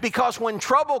valley, because when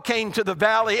trouble came to the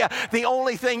valley, the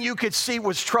only thing you could see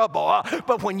was trouble.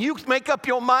 But when you make up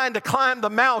your mind to climb the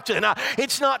mountain,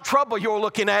 it's not trouble you're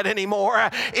looking at anymore.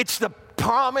 It's the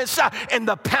promise and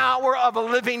the power of a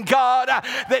living God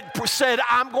that said,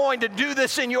 I'm going to do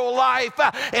this in your life,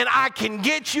 and I can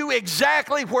get you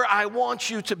exactly where I want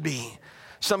you to be.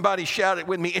 Somebody shout it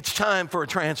with me. It's time for a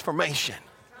transformation.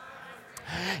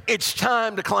 It's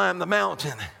time to climb the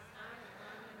mountain.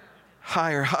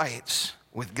 Higher heights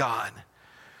with God.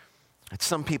 And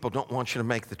some people don't want you to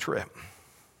make the trip.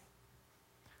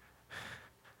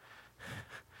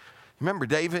 Remember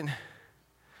David?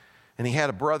 And he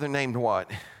had a brother named what?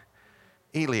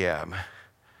 Eliab.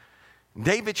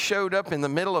 David showed up in the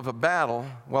middle of a battle.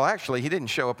 Well, actually, he didn't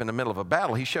show up in the middle of a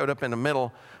battle. He showed up in the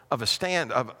middle of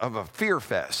a fear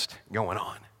fest going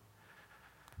on.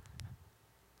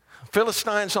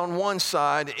 Philistines on one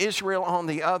side, Israel on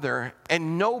the other,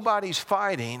 and nobody's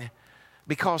fighting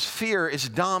because fear is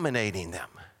dominating them.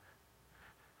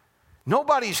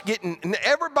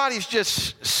 Everybody's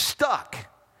just stuck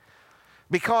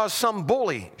because some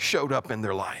bully showed up in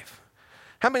their life.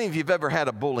 How many of you have ever had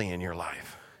a bully in your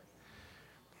life?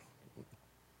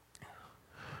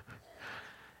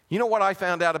 You know what I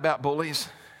found out about bullies?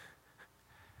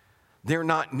 They're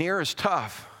not near as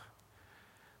tough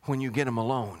when you get them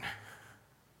alone.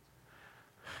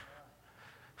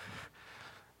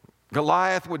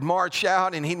 Goliath would march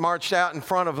out, and he'd march out in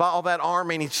front of all that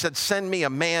army, and he said, send me a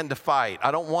man to fight.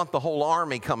 I don't want the whole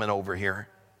army coming over here,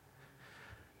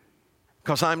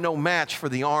 because I'm no match for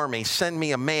the army. Send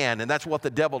me a man. And that's what the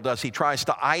devil does. He tries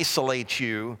to isolate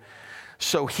you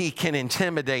so he can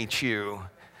intimidate you,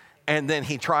 and then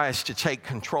he tries to take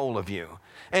control of you.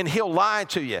 And he'll lie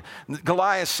to you.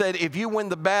 Goliath said, if you win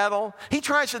the battle,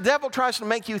 the devil tries to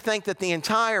make you think that the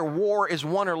entire war is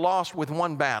won or lost with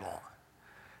one battle.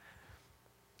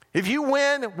 If you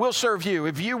win, we'll serve you.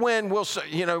 If you win,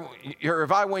 or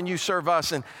if I win, you serve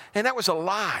us. And that was a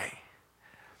lie.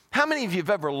 How many of you have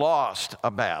ever lost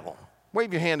a battle?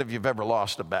 Wave your hand if you've ever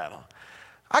lost a battle.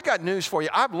 I got news for you.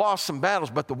 I've lost some battles,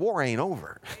 but the war ain't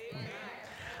over.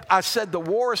 I said the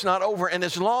war is not over, and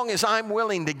as long as I'm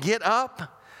willing to get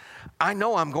up, I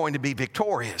know I'm going to be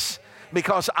victorious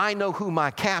because I know who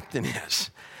my captain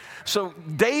is. So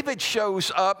David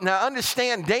shows up. Now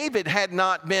understand, David had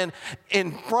not been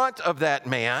in front of that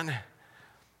man,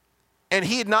 and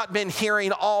he had not been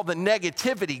hearing all the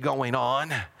negativity going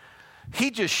on.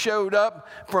 He just showed up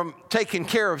from taking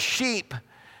care of sheep,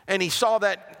 and he saw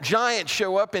that giant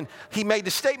show up, and he made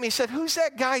the statement. He said, who's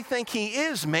that guy think he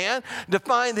is, man,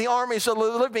 defying the armies of the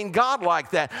living God like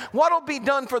that? What'll be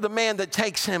done for the man that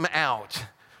takes him out?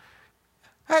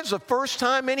 That's the first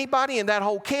time anybody in that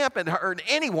whole camp had heard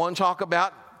anyone talk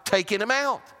about taking him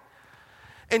out.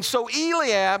 And so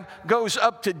Eliab goes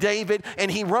up to David,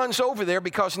 and he runs over there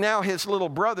because now his little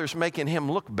brother's making him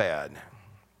look bad.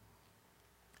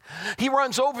 He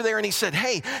runs over there and he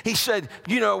said,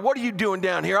 what are you doing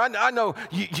down here? I know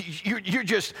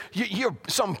you're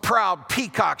some proud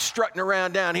peacock strutting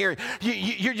around down here.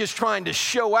 You're just trying to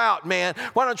show out, man.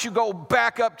 Why don't you go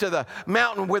back up to the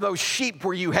mountain where those sheep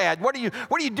were you had? What are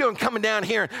you doing coming down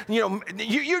here?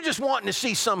 You're just wanting to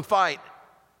see some fight.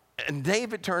 And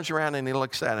David turns around and he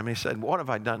looks at him. He said, what have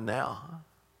I done now?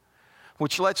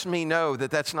 Which lets me know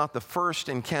that that's not the first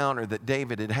encounter that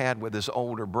David had had with his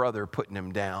older brother putting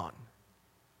him down.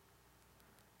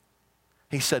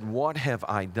 He said, what have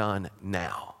I done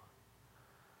now?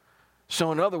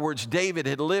 So in other words, David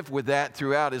had lived with that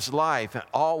throughout his life, and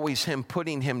always him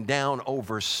putting him down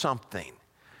over something.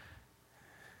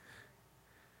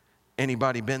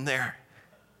 Anybody been there?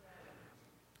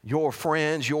 Your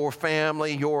friends, your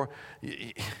family,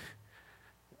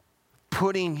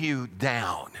 putting you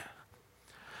down.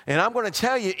 And I'm going to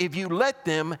tell you, if you let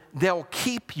them, they'll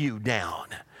keep you down.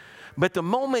 But the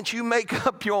moment you make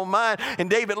up your mind,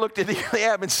 and David looked at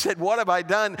Eliab and said, what have I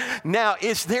done now?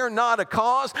 Is there not a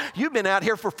cause? You've been out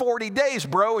here for 40 days,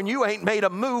 bro, and you ain't made a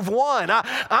move one.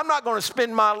 I'm not going to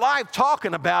spend my life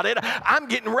talking about it. I'm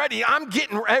getting ready.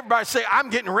 Everybody say, I'm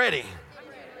getting ready.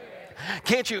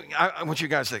 Can't you? I want you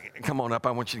guys to come on up.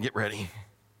 I want you to get ready.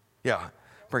 Yeah.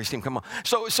 Praise team, come on.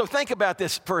 So think about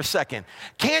this for a second.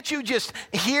 Can't you just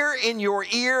hear in your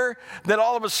ear that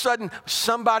all of a sudden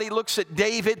somebody looks at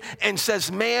David and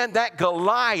says, man, that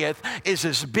Goliath is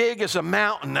as big as a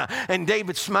mountain. And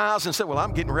David smiles and said, well,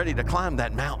 I'm getting ready to climb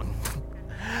that mountain.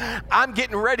 I'm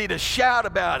getting ready to shout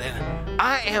about it.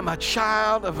 I am a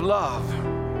child of love.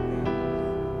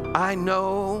 I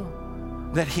know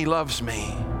that he loves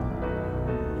me.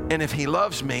 And if he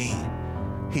loves me,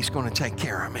 he's going to take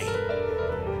care of me.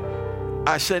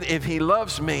 I said, if he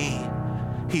loves me,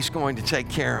 he's going to take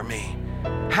care of me.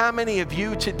 How many of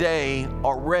you today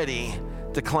are ready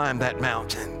to climb that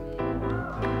mountain?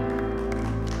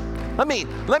 Let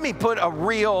me put a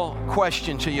real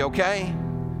question to you, okay?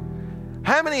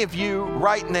 How many of you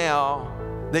right now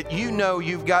that you know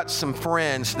you've got some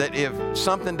friends that if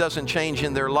something doesn't change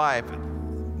in their life,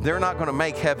 they're not going to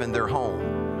make heaven their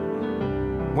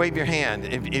home? Wave your hand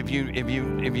if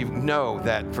you know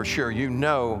that for sure. You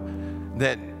know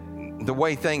that the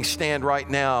way things stand right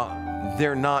now,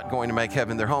 they're not going to make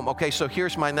heaven their home. Okay, so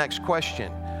here's my next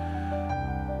question.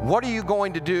 What are you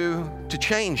going to do to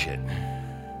change it?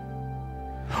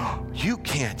 You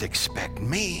can't expect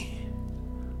me.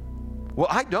 Well,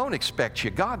 I don't expect you.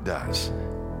 God does.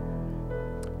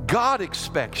 God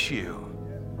expects you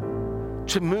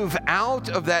to move out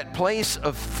of that place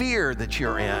of fear that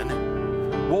you're in.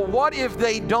 Well, what if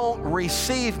they don't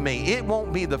receive me? It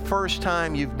won't be the first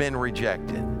time you've been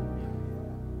rejected.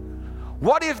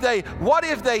 What if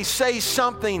they say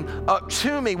something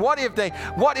to me? What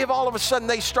if all of a sudden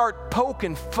they start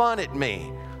poking fun at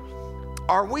me?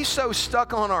 Are we so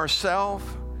stuck on ourselves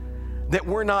that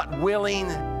we're not willing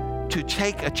to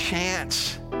take a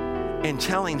chance in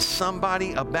telling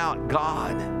somebody about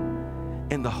God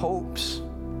in the hopes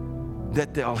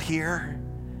that they'll hear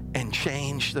and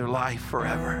change their life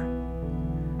forever?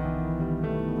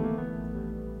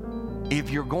 if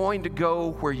you're going to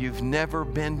go where you've never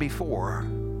been before,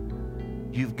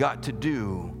 you've got to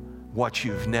do what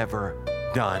you've never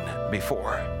done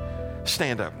before.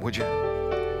 Stand up, would you?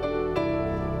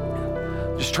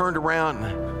 Just turn around,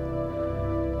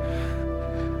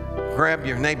 grab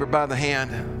your neighbor by the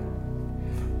hand,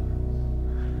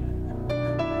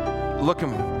 look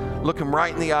him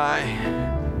right in the eye,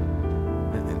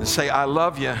 and say, I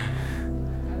love you,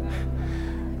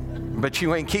 but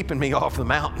you ain't keeping me off the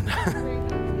mountain.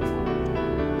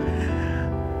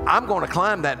 I'm going to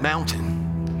climb that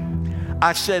mountain.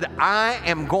 I said, I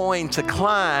am going to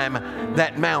climb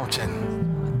that mountain.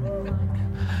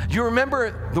 You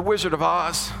remember the Wizard of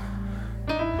Oz?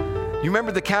 You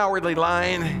remember the Cowardly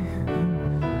Lion?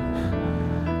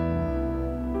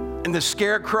 And the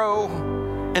Scarecrow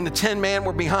and the Tin Man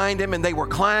were behind him, and they were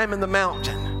climbing the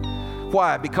mountain.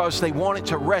 Why? Because they wanted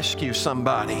to rescue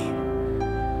somebody.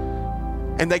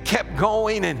 And they kept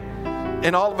going,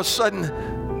 and all of a sudden,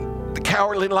 the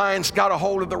Cowardly Lion's got a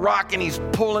hold of the rock, and he's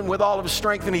pulling with all of his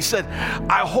strength, and he said,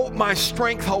 I hope my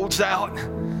strength holds out.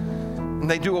 And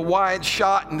they do a wide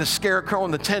shot, and the Scarecrow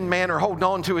and the Tin Man are holding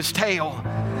on to his tail.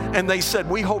 And they said,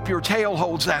 we hope your tail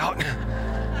holds out.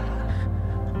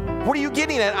 What are you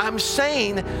getting at? I'm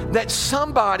saying that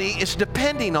somebody is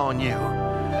depending on you.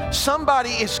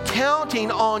 Somebody is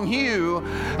counting on you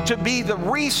to be the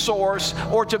resource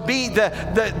or to be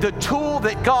the tool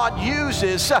that God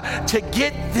uses to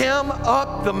get them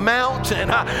up the mountain.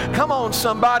 Come on,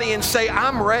 somebody, and say,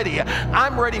 I'm ready.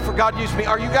 I'm ready for God to use me.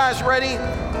 Are you guys ready?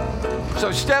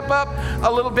 So step up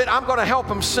a little bit. I'm going to help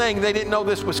them sing. They didn't know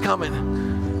this was coming.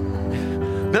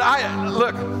 But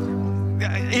look,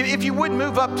 if you would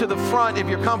move up to the front, if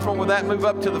you're comfortable with that, move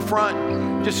up to the front.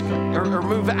 Just or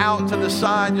move out to the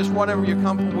side, just whatever you're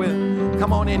comfortable with.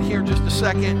 Come on in here just a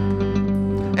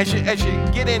second. As you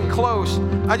get in close,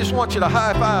 I just want you to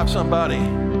high five somebody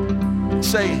and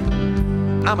say,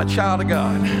 I'm a child of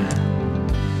God.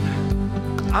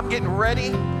 I'm getting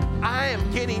ready. I am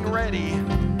getting ready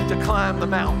to climb the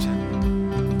mountain.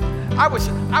 I was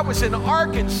in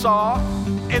Arkansas,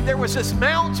 and there was this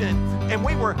mountain, and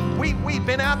we'd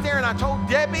been out there, and I told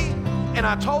Debbie, and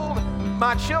I told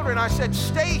my children, I said,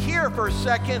 stay here for a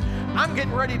second. I'm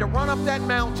getting ready to run up that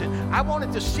mountain. I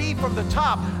wanted to see from the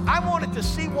top. I wanted to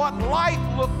see what life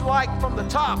looked like from the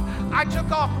top. I took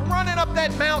off running up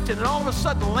that mountain, and all of a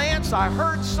sudden, Lance, I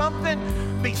heard something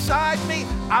beside me.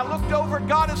 I looked over.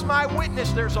 God is my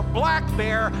witness. There's a black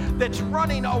bear that's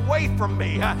running away from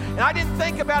me. And I didn't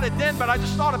think about it then, but I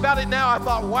just thought about it now. I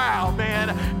thought, wow,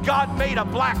 man, God made a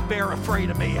black bear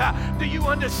afraid of me. Do you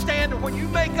understand that when you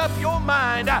make up your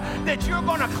mind that you're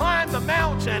going to climb the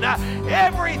mountain,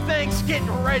 everything's getting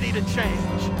ready to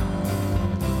change?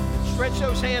 Stretch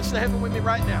those hands to heaven with me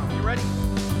right now. You ready?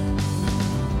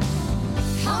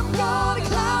 I'm going to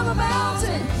climb a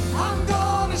mountain. I'm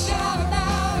going to shout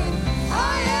about it.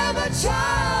 I am a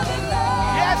child of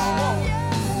love. Yes, Lord.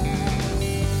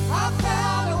 I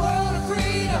found a world of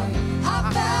freedom.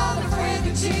 I found a friend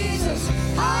in Jesus.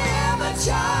 I am a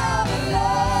child of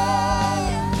love.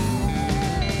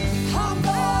 I'm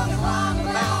going to climb a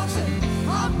mountain.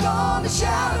 I'm going to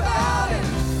shout about it.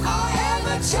 I am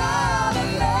a child of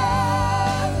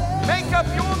love. Make up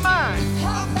your mind.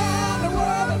 I found a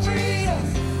world of freedom.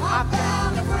 I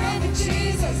found a friend in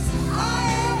Jesus. I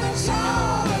am a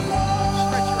child of love.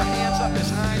 Stretch your hands up as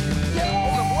high as you can.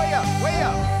 Hold them way up, way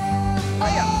up,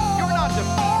 way up. You're not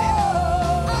defeated.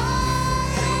 I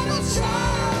am a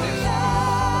child of love.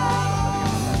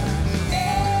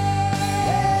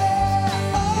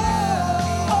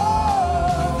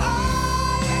 I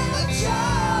am a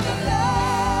child of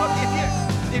love. Look,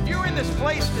 if you're in this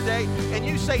place today and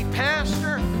you say,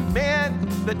 Pastor, man,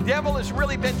 the devil has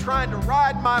really been trying to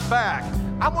ride my back,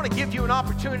 I want to give you an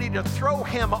opportunity to throw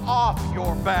him off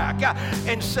your back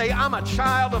and say, I'm a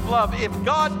child of love. If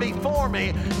God be for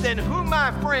me, then who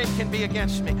my friend can be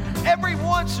against me? Every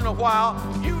once in a while,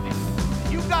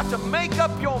 you've got to make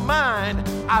up your mind,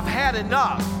 I've had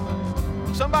enough.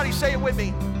 Somebody say it with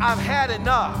me, I've had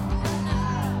enough.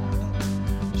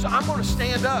 So I'm going to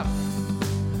stand up.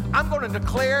 I'm going to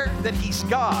declare that he's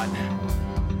God.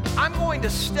 I'm going to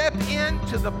step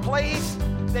into the place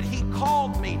that he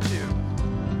called me to.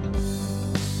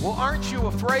 Well, aren't you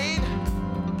afraid?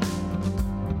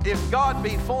 If God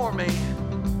be for me,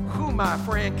 who, my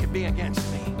friend, can be against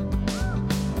me?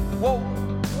 Well,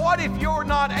 what if you're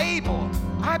not able?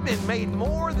 I've been made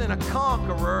more than a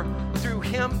conqueror through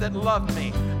him that loved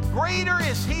me. Greater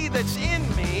is he that's in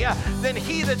me than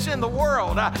he that's in the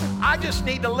world. I just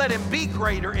need to let him be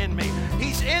greater in me.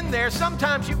 He's in there.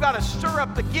 Sometimes you've got to stir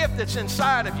up the gift that's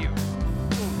inside of you.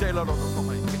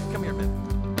 Come here a minute.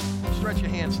 Stretch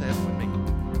your hands to heaven with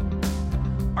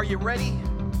me. Are you ready?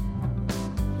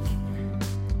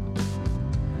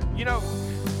 You know,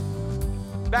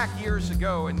 back years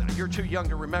ago, and you're too young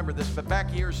to remember this, but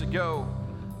back years ago,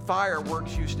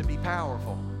 fireworks used to be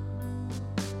powerful.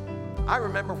 I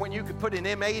remember when you could put an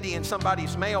M80 in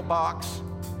somebody's mailbox.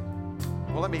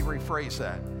 Well, let me rephrase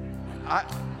that.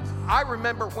 I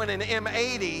remember when an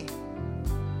M80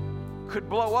 could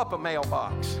blow up a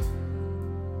mailbox.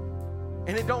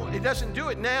 And it doesn't do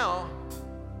it now.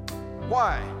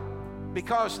 Why?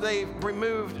 Because they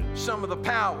removed some of the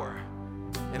power.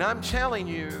 And I'm telling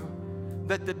you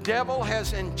that the devil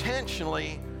has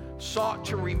intentionally sought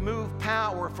to remove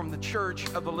power from the church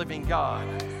of the living God.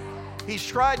 He's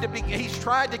tried to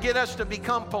get us to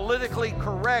become politically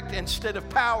correct instead of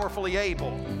powerfully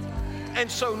able. And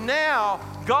so now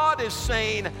God is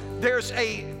saying there is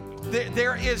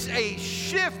a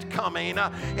shift coming,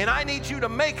 and I need you to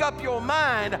make up your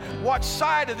mind what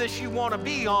side of this you want to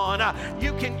be on.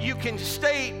 You can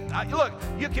stay, look,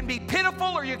 you can be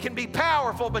pitiful or you can be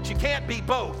powerful, but you can't be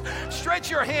both.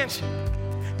 Stretch your hands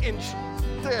in.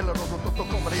 I'm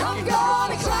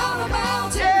gonna climb a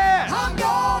mountain. Yeah. I'm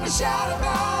gonna shout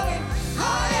about it.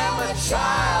 I am a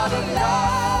child of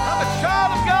love. I'm a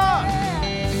child of God.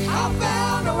 I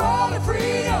found a world of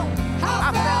freedom.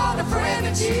 I found a friend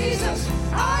in Jesus.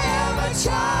 I am a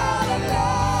child of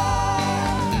love.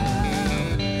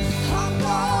 I'm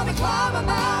gonna climb a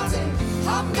mountain.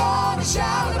 I'm gonna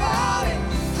shout about it.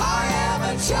 I am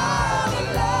a child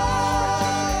of love.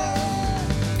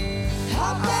 I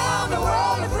found a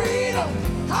world of freedom.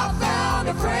 I found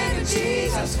a friend in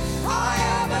Jesus. I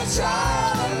am a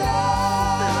child of love.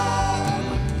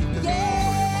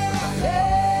 Yeah, yeah.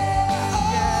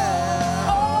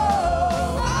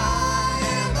 Oh, I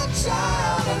am a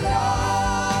child of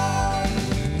love.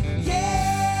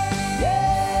 Yeah,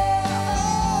 yeah.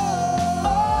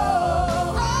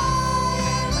 Oh, I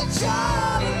am a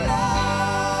child of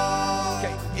love.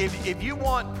 Okay, if you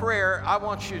want prayer, I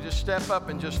want you to step up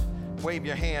and just wave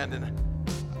your hand. And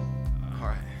all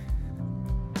right,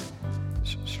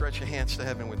 stretch your hands to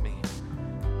heaven with me.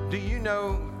 Do you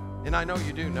know, and I know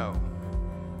you do know,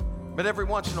 but every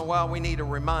once in a while we need a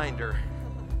reminder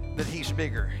that he's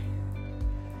bigger.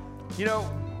 You know,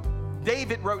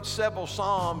 David wrote several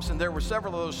psalms, and there were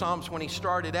several of those psalms when he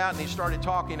started out, and he started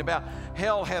talking about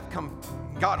hell hath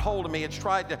got hold of me. It's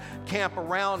tried to camp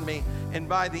around me. And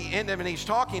by the end of it, he's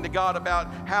talking to God about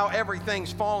how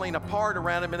everything's falling apart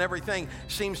around him and everything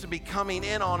seems to be coming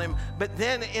in on him. But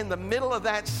then in the middle of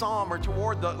that psalm, or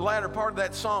toward the latter part of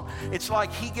that psalm, it's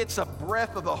like he gets a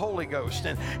breath of the Holy Ghost.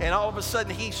 And all of a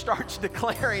sudden he starts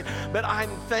declaring, but I'm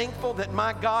thankful that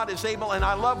my God is able. And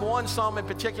I love one psalm in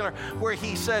particular where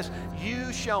he says,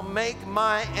 you shall make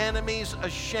my enemies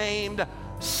ashamed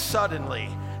suddenly.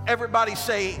 Everybody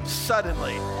say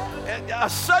suddenly.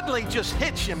 Suddenly just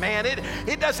hits you, man.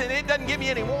 It doesn't give you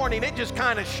any warning. It just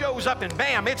kind of shows up and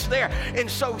bam, it's there. And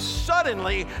so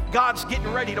suddenly God's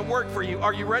getting ready to work for you.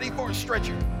 Are you ready for it? Stretch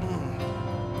it.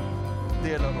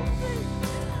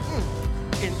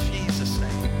 In Jesus'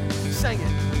 name. Sing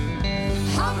it.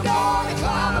 I'm gonna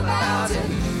climb a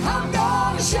mountain. I'm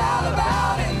gonna shout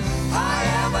about it. I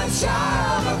am a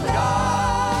child of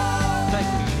God. Thank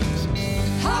you,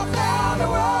 Jesus. I found a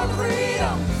world of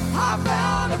freedom. I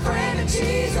found a friend in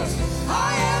Jesus.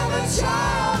 I am a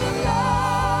child of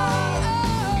love.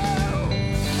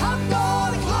 I'm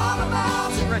gonna climb a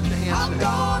mountain. Stretch your hands I'm to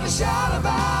heaven. gonna shout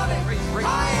about it.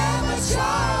 I am a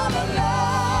child of love.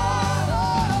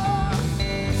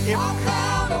 I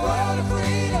found a world of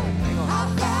freedom.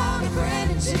 I found a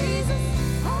friend in Jesus.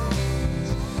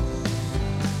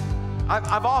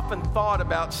 I've often thought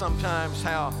about sometimes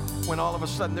how when all of a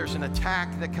sudden there's an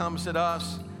attack that comes at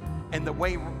us and the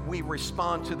way we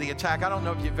respond to the attack. I don't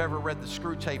know if you've ever read the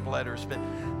Screw Tape letters, but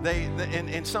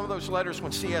in some of those letters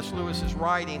when C.S. Lewis is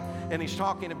writing and he's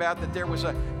talking about that there was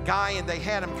a guy and they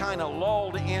had him kind of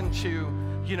lulled into,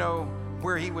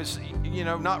 where he was,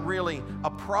 not really a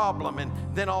problem. And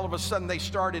then all of a sudden they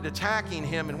started attacking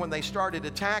him. And when they started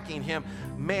attacking him,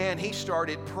 man, he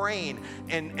started praying.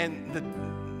 And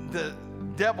the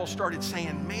devil started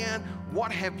saying, man,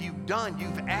 what have you done?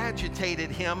 You've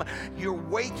agitated him. You're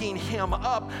waking him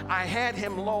up. I had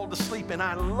him lulled to sleep, and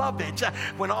I love it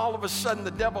when all of a sudden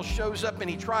the devil shows up and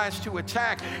he tries to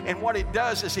attack. And what it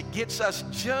does is it gets us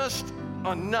just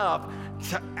enough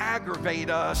to aggravate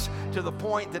us to the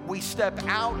point that we step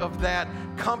out of that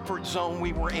comfort zone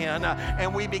we were in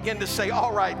and we begin to say,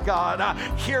 all right, God,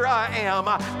 here I am.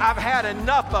 I've had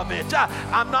enough of it.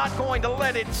 I'm not going to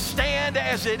let it stand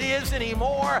as it is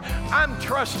anymore. I'm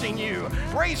trusting you.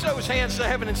 Raise those hands to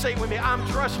heaven and say with me, I'm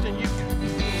trusting you.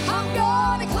 I'm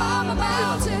gonna climb a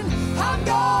mountain. I'm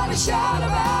gonna shout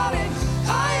about it.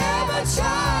 I am a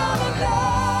child of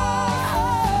love.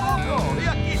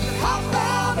 I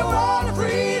found a world of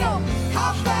freedom.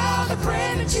 I found a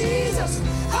friend in Jesus.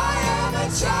 I am a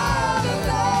child of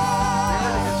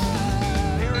love.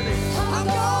 There it is. I'm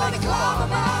gonna climb a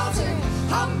mountain.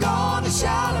 I'm gonna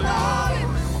shout about it.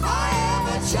 I am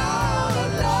a child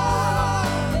of love.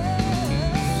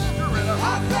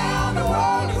 I found a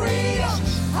world of freedom.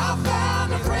 I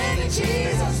found a friend in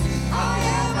Jesus. I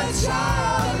am a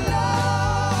child of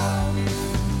love.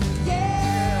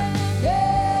 Yeah,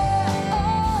 yeah,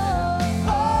 oh,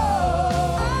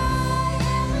 I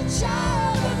am a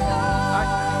child of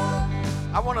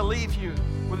love. I want to leave you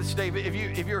with this, David.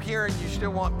 If you're here and you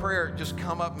still want prayer, just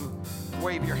come up and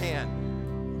wave your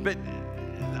hand. But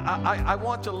I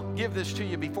want to give this to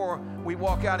you before we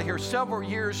walk out of here. Several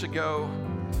years ago,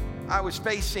 I was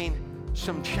facing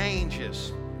some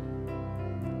changes.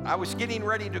 I was getting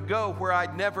ready to go where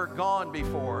I'd never gone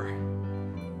before.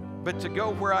 But to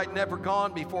go where I'd never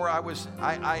gone before,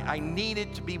 I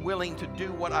needed to be willing to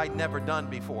do what I'd never done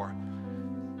before.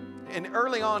 And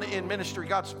early on in ministry,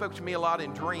 God spoke to me a lot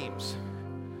in dreams.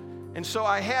 And so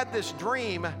I had this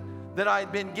dream that I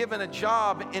had been given a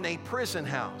job in a prison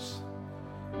house.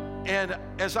 And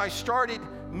as I started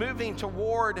moving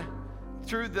toward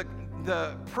through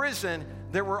the prison,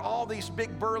 there were all these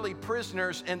big burly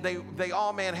prisoners, and they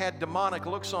all, man, had demonic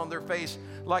looks on their face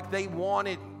like they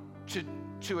wanted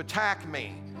to attack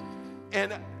me.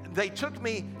 And they took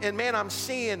me, and man, I'm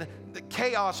seeing the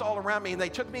chaos all around me, and they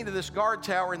took me to this guard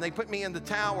tower, and they put me in the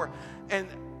tower,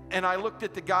 and I looked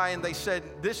at the guy, and they said,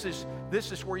 this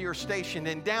is where you're stationed.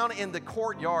 And down in the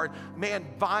courtyard, man,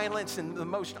 violence and the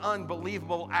most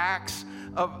unbelievable acts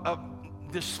of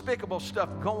despicable stuff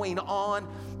going on.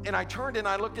 And I turned and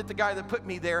I looked at the guy that put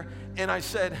me there, and I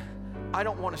said, I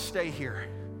don't want to stay here.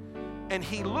 And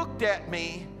he looked at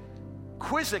me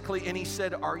quizzically, and he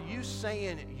said, are you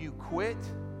saying you quit?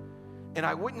 And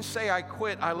I wouldn't say I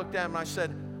quit. I looked at him and I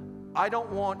said, I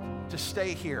don't want to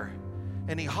stay here.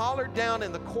 And he hollered down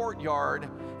in the courtyard,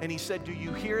 and he said, do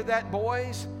you hear that,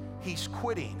 boys? He's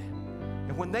quitting.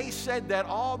 And when they said that,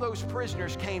 all those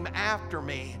prisoners came after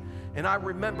me. And I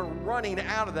remember running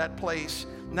out of that place.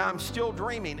 Now I'm still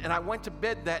dreaming. And I went to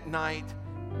bed that night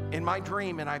in my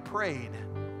dream, and I prayed.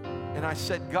 And I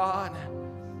said, God,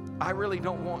 I really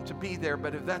don't want to be there,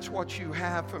 but if that's what you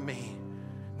have for me,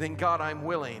 then God, I'm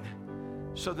willing.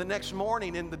 So the next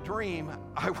morning in the dream,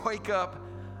 I wake up,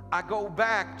 I go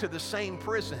back to the same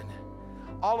prison.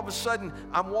 All of a sudden,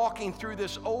 I'm walking through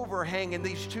this overhang, and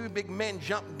these two big men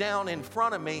jumped down in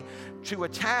front of me to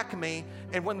attack me.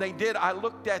 And when they did, I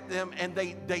looked at them, and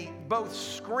they both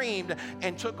screamed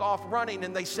and took off running,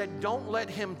 and they said, don't let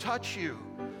him touch you.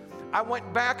 I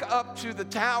went back up to the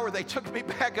tower. They took me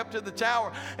back up to the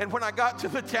tower. And when I got to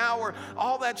the tower,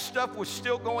 all that stuff was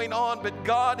still going on, but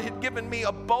God had given me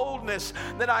a boldness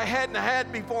that I hadn't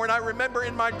had before. And I remember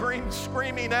in my dream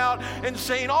screaming out and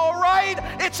saying, all right,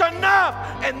 it's enough.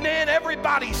 And then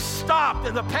everybody stopped,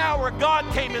 and the power of God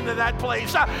came into that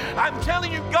place. I'm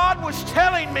telling you, God was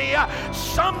telling me,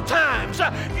 sometimes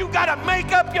you got to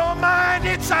make up your mind.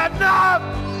 It's enough.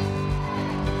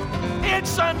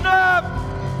 It's enough.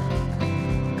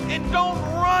 And don't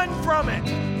run from it,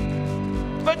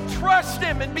 but trust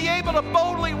Him and be able to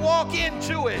boldly walk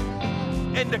into it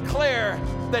and declare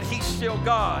that He's still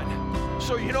God.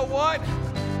 So you know what?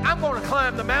 I'm going to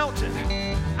climb the mountain.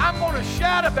 I'm going to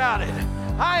shout about it.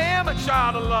 I am a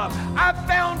child of love. I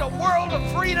found a world of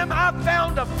freedom. I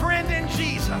found a friend in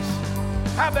Jesus.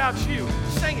 How about you?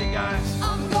 Sing it, guys.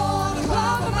 I'm going to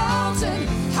climb a mountain.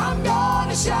 I'm going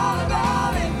to shout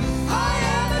about it. I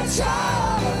am a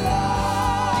child of love.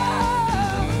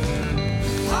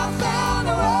 I found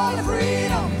a world of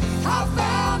freedom. I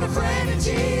found a friend in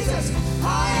Jesus.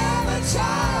 I am a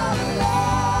child of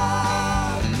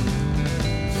love.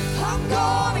 I'm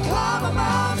going to climb a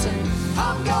mountain.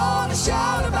 I'm going to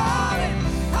shout about it.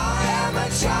 I am a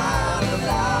child of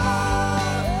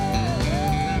love.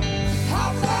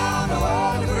 I found a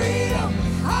world of freedom.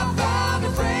 I found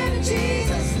a friend in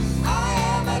Jesus. I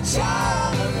am a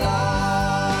child of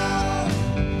love.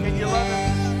 Can you love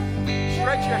Him?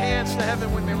 Stretch your hands to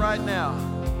heaven with me right now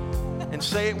and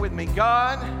say it with me.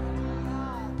 God,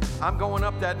 I'm going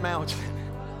up that mountain.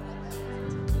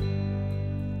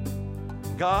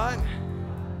 God,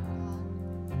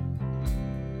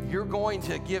 You're going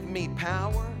to give me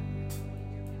power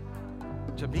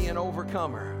to be an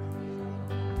overcomer.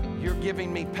 You're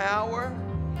giving me power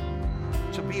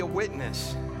to be a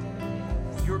witness.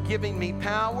 You're giving me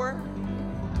power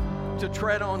to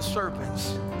tread on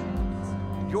serpents.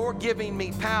 You're giving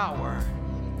me power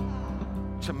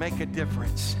to make a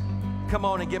difference. Come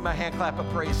on and give me a hand clap of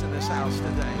praise in this house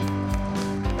today.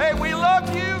 Hey, we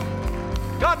love you.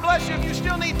 God bless you. If you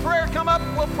still need prayer, come up.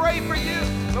 We'll pray for you.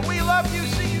 But we love you.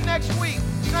 See you next week.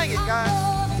 Sing it, guys.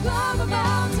 I'm gonna climb a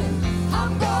mountain.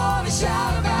 I'm gonna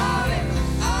shout about it.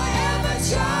 I am a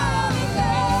child of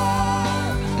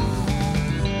love.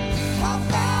 I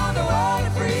found a way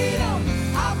to freedom.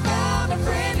 I found a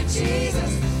friend in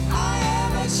Jesus. I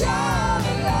am a child.